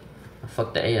up. I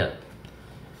fucked the A up.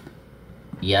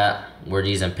 Yeah, wore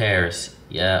these in Paris.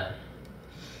 Yeah.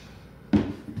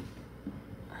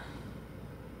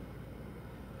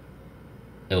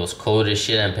 It was cold as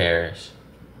shit in Paris.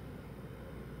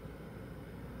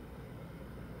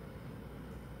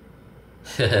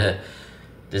 This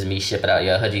is me shipping out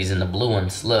your hoodies in the blue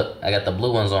ones. Look, I got the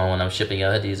blue ones on when I'm shipping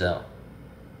your hoodies out.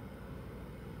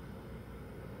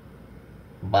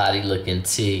 Body looking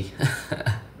tee.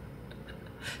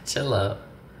 Chill out.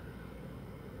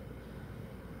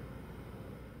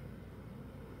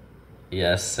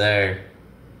 Yes, sir.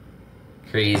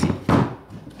 Crazy.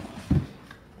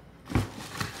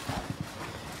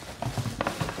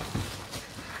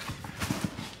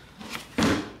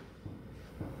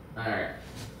 Alright.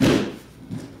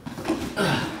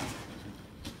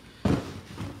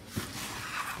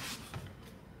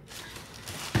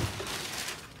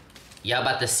 Y'all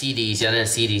about to see these. Y'all didn't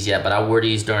see these yet, but I wore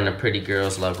these during the Pretty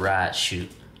Girls Love Raud shoot.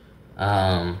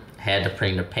 Had to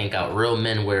bring the pink out. Real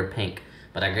men wear pink,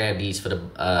 but I grabbed these for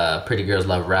the Pretty Girls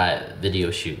Love Raud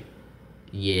video shoot.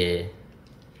 Yeah.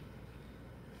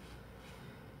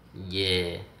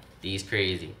 Yeah. These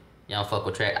crazy. Y'all fuck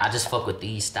with track. I just fuck with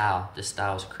these style. This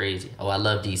style is crazy. Oh, I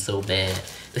love these so bad.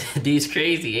 These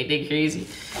crazy. Ain't they crazy?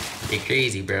 They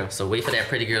crazy, bro. So wait for that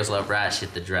Pretty Girls Love Raud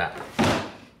shit to drop.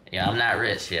 Yeah, I'm not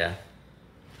rich, yeah.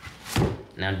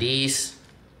 Now these,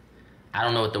 I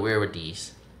don't know what to wear with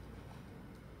these.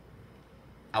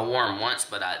 I wore them once,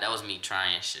 but that was me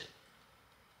trying shit.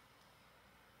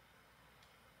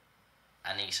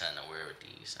 I need something to wear with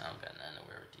these. I don't got nothing to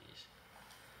wear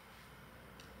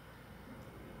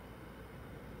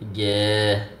with these.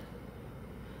 Yeah.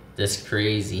 That's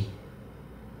crazy.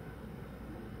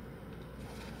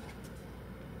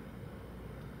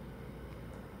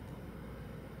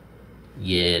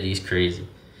 Yeah, these crazy.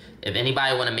 If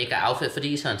anybody want to make an outfit for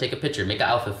these, take a picture, make an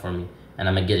outfit for me, and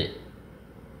I'm gonna get it.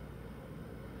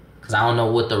 Cause I don't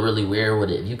know what to really wear with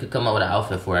it. If you could come up with an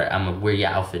outfit for it, I'm gonna wear your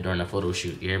outfit during the photo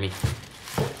shoot. You hear me?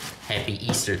 Happy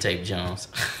Easter type Jones.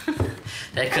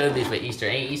 That could be for Easter.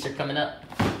 Ain't Easter coming up?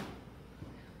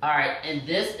 Alright, and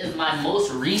this is my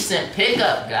most recent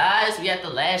pickup, guys. We at the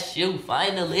last shoot,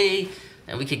 finally.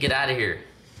 And we could get out of here.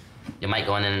 Your mic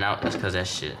going in and out. That's because that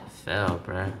shit fell,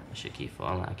 bruh. That shit keep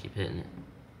falling. I keep hitting it.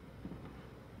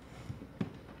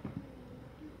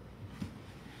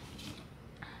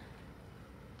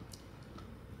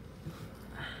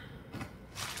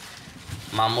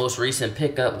 My most recent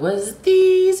pickup was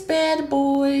these bad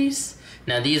boys.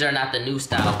 Now, these are not the new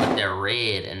style, but they're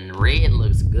red. And red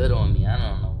looks good on me. I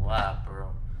don't know why,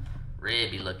 bro.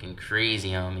 Red be looking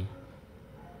crazy on me.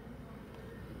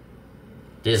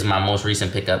 This is my most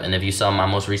recent pickup. And if you saw my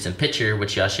most recent picture,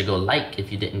 which y'all should go like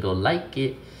if you didn't go like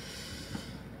it,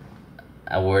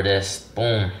 I wore this,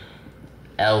 boom,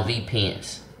 LV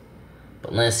pants.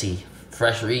 Balenci,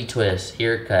 fresh retwist,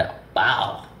 haircut,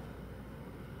 wow.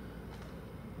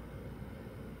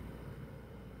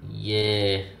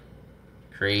 Yeah,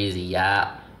 crazy,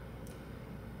 yeah.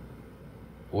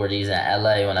 Wore these in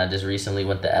LA when I just recently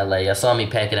went to LA. Y'all saw me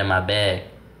pack it in my bag.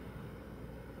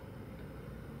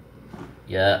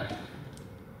 Yeah.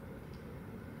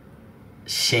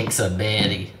 Shank's a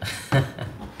baddie.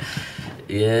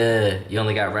 Yeah, you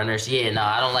only got runners? Yeah, no,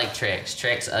 I don't like tracks.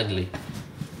 Tracks ugly.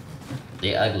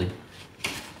 They ugly.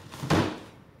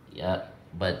 Yep.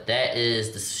 But that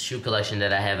is the shoe collection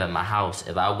that I have at my house.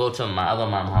 If I go to my other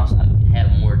mom's house, I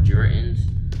have more Jordans,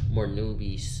 more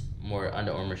newbies, more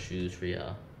Under Armour shoes for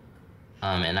y'all.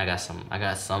 And I got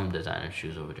some designer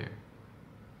shoes over there.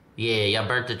 Yeah, y'all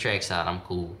burnt the tracks out. I'm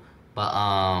cool. But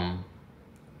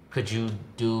could you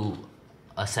do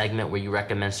a segment where you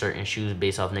recommend certain shoes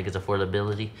based off niggas'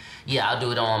 affordability? Yeah, I'll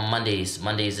do it on Mondays.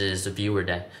 Mondays is the viewer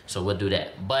day, so we'll do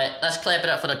that. But let's clap it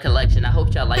up for the collection. I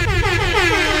hope y'all like it.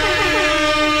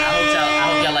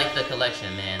 I hope y'all like the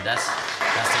collection, man. That's the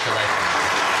collection.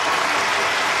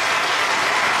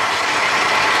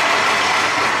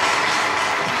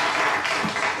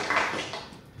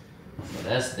 So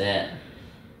that's that.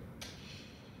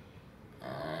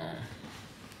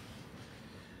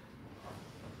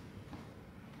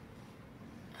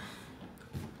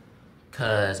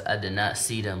 Cause I did not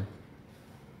see them.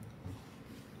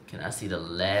 Can I see the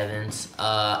 11s?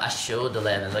 I showed the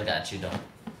 11s. I got you though.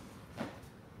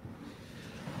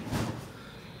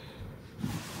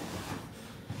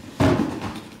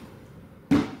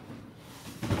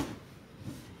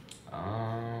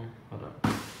 Hold up.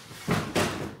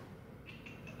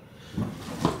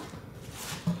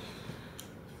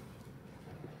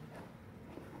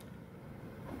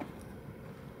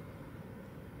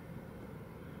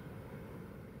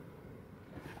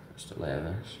 It's the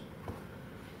 11s.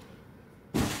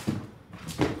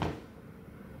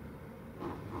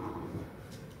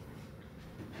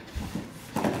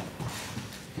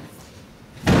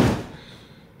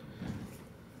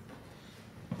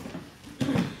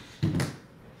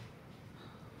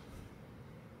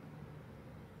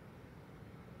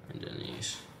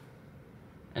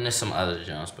 And there's some other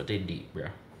jumps, but they deep, bro.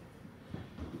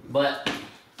 But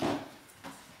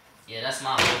yeah, that's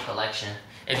my whole collection.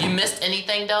 If you missed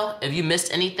anything though,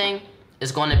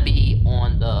 it's gonna be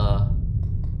on the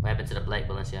what happened to the black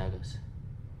Balenciagas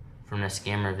from the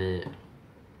scammer vid.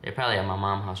 They're probably at my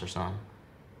mom's house or something.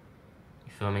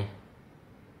 You feel me?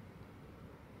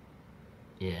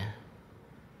 Yeah.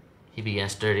 He be getting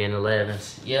sturdy in the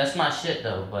 11s. Yeah, that's my shit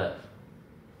though, but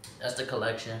that's the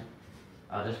collection.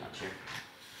 Oh, this is my chair.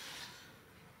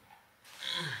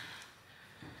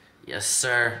 Yes,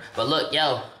 sir. But look,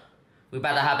 yo, we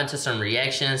about to hop into some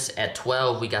reactions. At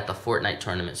 12, we got the Fortnite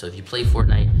tournament. So if you play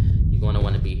Fortnite, you're going to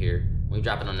want to be here. When we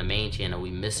drop it on the main channel,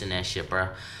 we missing that shit, bro.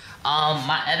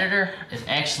 My editor is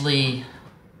actually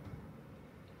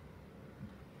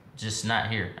just not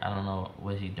here. I don't know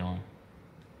what he's doing.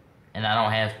 And I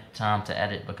don't have time to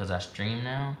edit because I stream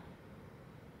now.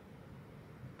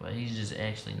 But he's just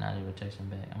actually not even texting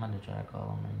back. I'm going to try to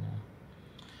call him right now.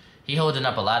 He holding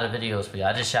up a lot of videos for y'all.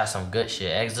 I just shot some good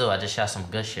shit. Exo, I just shot some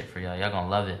good shit for y'all. Y'all gonna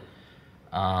love it.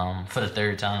 For the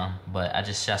 3rd time. But I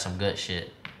just shot some good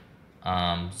shit.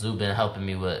 Zoo been helping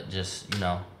me with just, you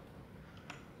know,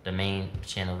 the main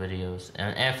channel videos.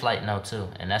 And Flight No too.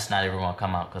 And that's not even gonna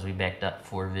come out because we backed up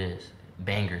 4 vids.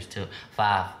 Bangers too.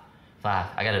 5.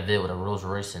 I got a vid with a Rolls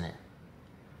Royce in it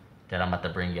that I'm about to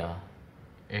bring y'all.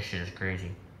 This shit is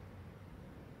crazy.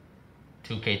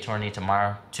 2K tourney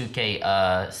tomorrow.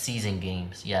 2K season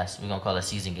games. Yes, we're gonna call it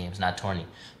season games, not tourney.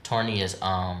 Tourney is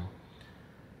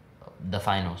the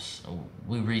finals.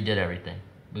 We redid everything.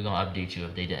 We're gonna update you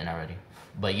if they didn't already.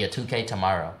 But yeah, 2K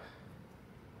tomorrow.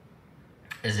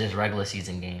 Is this regular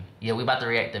season game? Yeah, we about to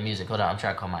react to music. Hold on, I'm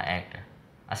trying to call my actor.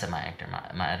 I said my actor,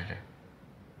 my editor.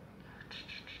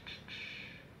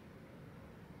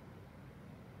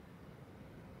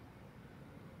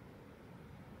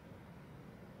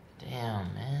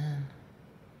 Damn, man.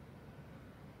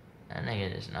 That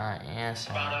nigga is not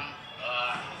answering. I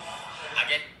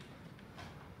get.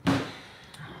 I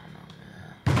don't know,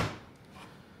 man.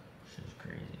 This is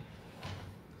crazy.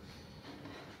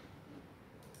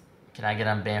 Can I get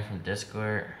unbanned from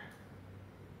Discord?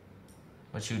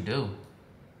 What you do?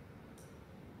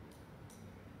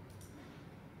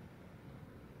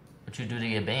 What you do to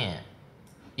get banned?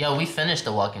 Yo, we finished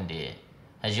The Walking Dead.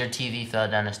 Has your TV fell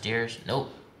down the stairs?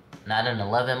 Nope. Not in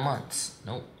 11 months.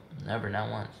 Nope. Never, not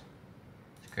once.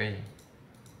 It's crazy.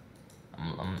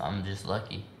 I'm just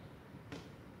lucky.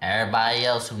 Everybody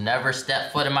else who never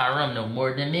stepped foot in my room know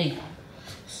more than me.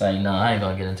 It's like, no, I ain't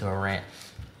gonna get into a rant.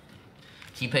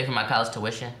 Can you pay for my college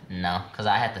tuition? No, because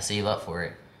I have to save up for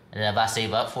it. And if I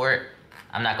save up for it,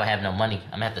 I'm not gonna have no money.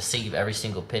 I'm gonna have to save every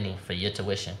single penny for your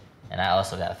tuition. And I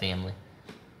also got a family.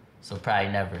 So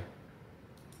probably never.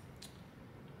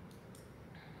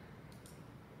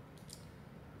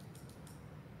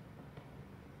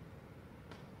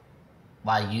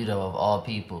 Why you though, of all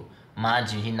people?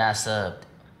 Mind you, he not subbed.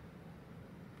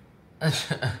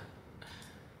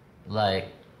 Like,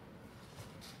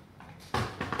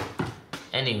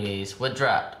 anyways, what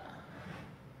dropped?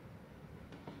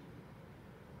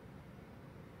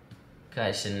 Kai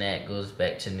Cenat goes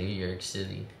back to New York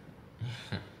City.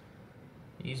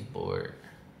 He's bored.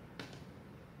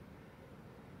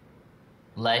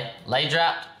 Lay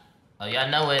dropped. Oh, y'all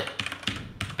know it.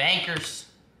 Bankers.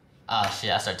 Oh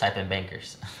shit, I start typing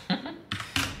bankers.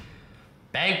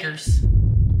 Bankers.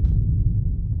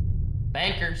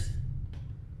 Bankers.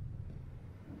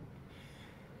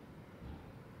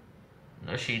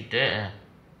 No, she didn't.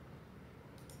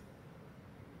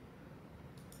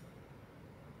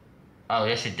 Oh,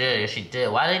 yes, she did. Yes, she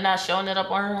did. Why are they not showing it up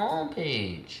on her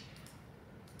homepage?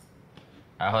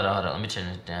 Alright, hold on. Let me turn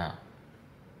this down.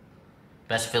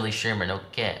 Best Philly streamer, no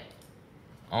cap.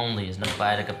 Only is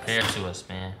nobody to compare to us,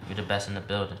 man. We the best in the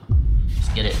building. Let's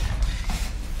get it.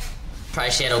 Probably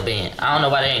shadow ban. I don't know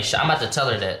why they ain't. I'm about to tell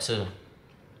her that too.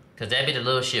 Cause that be the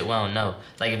little shit we don't know.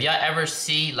 Like if y'all ever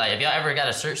see, like if y'all ever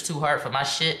gotta search too hard for my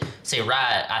shit, say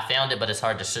Raud, I found it, but it's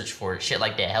hard to search for it. Shit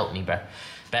like that, help me, bro.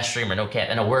 Best streamer, no cap,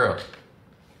 in the world.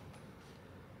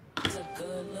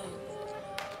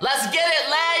 Let's get it,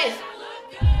 Lay!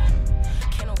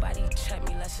 Can't nobody check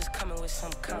me, let's just come in with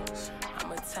some comments.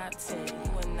 I'm a top 10, you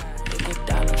a 9. Good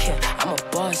dollar. Yeah, I'm a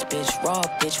boss bitch, raw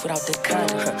bitch without the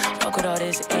condom. Fuck with all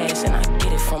this ass and I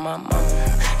get it from my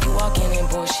mama. You walking in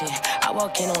bullshit, I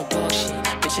walk in on dog shit.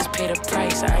 Bitches pay the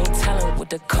price, I ain't telling what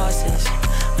the cost is.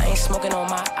 I ain't smoking on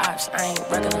my ops, I ain't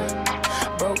regular.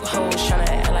 Broke hoes tryna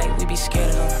act like we be scared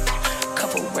of them.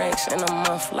 Couple racks in a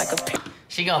month like a pick.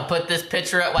 She gonna put this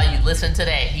picture up while you listen to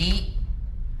that heat.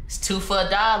 It's $2 for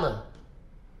 $1.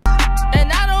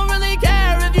 And I don't really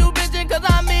care if you bitchin' cause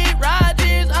I mean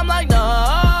raudxgeez. I'm like,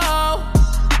 no.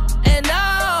 And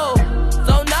no.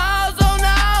 So no,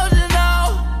 just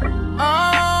no.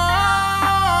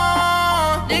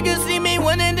 Niggas see me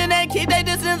winning, then they keep their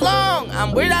distance long.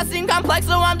 I'm weird, I seem complex,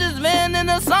 so I'm just venting in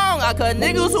the song. I cut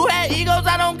niggas who had egos,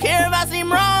 I don't care if I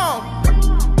seem wrong.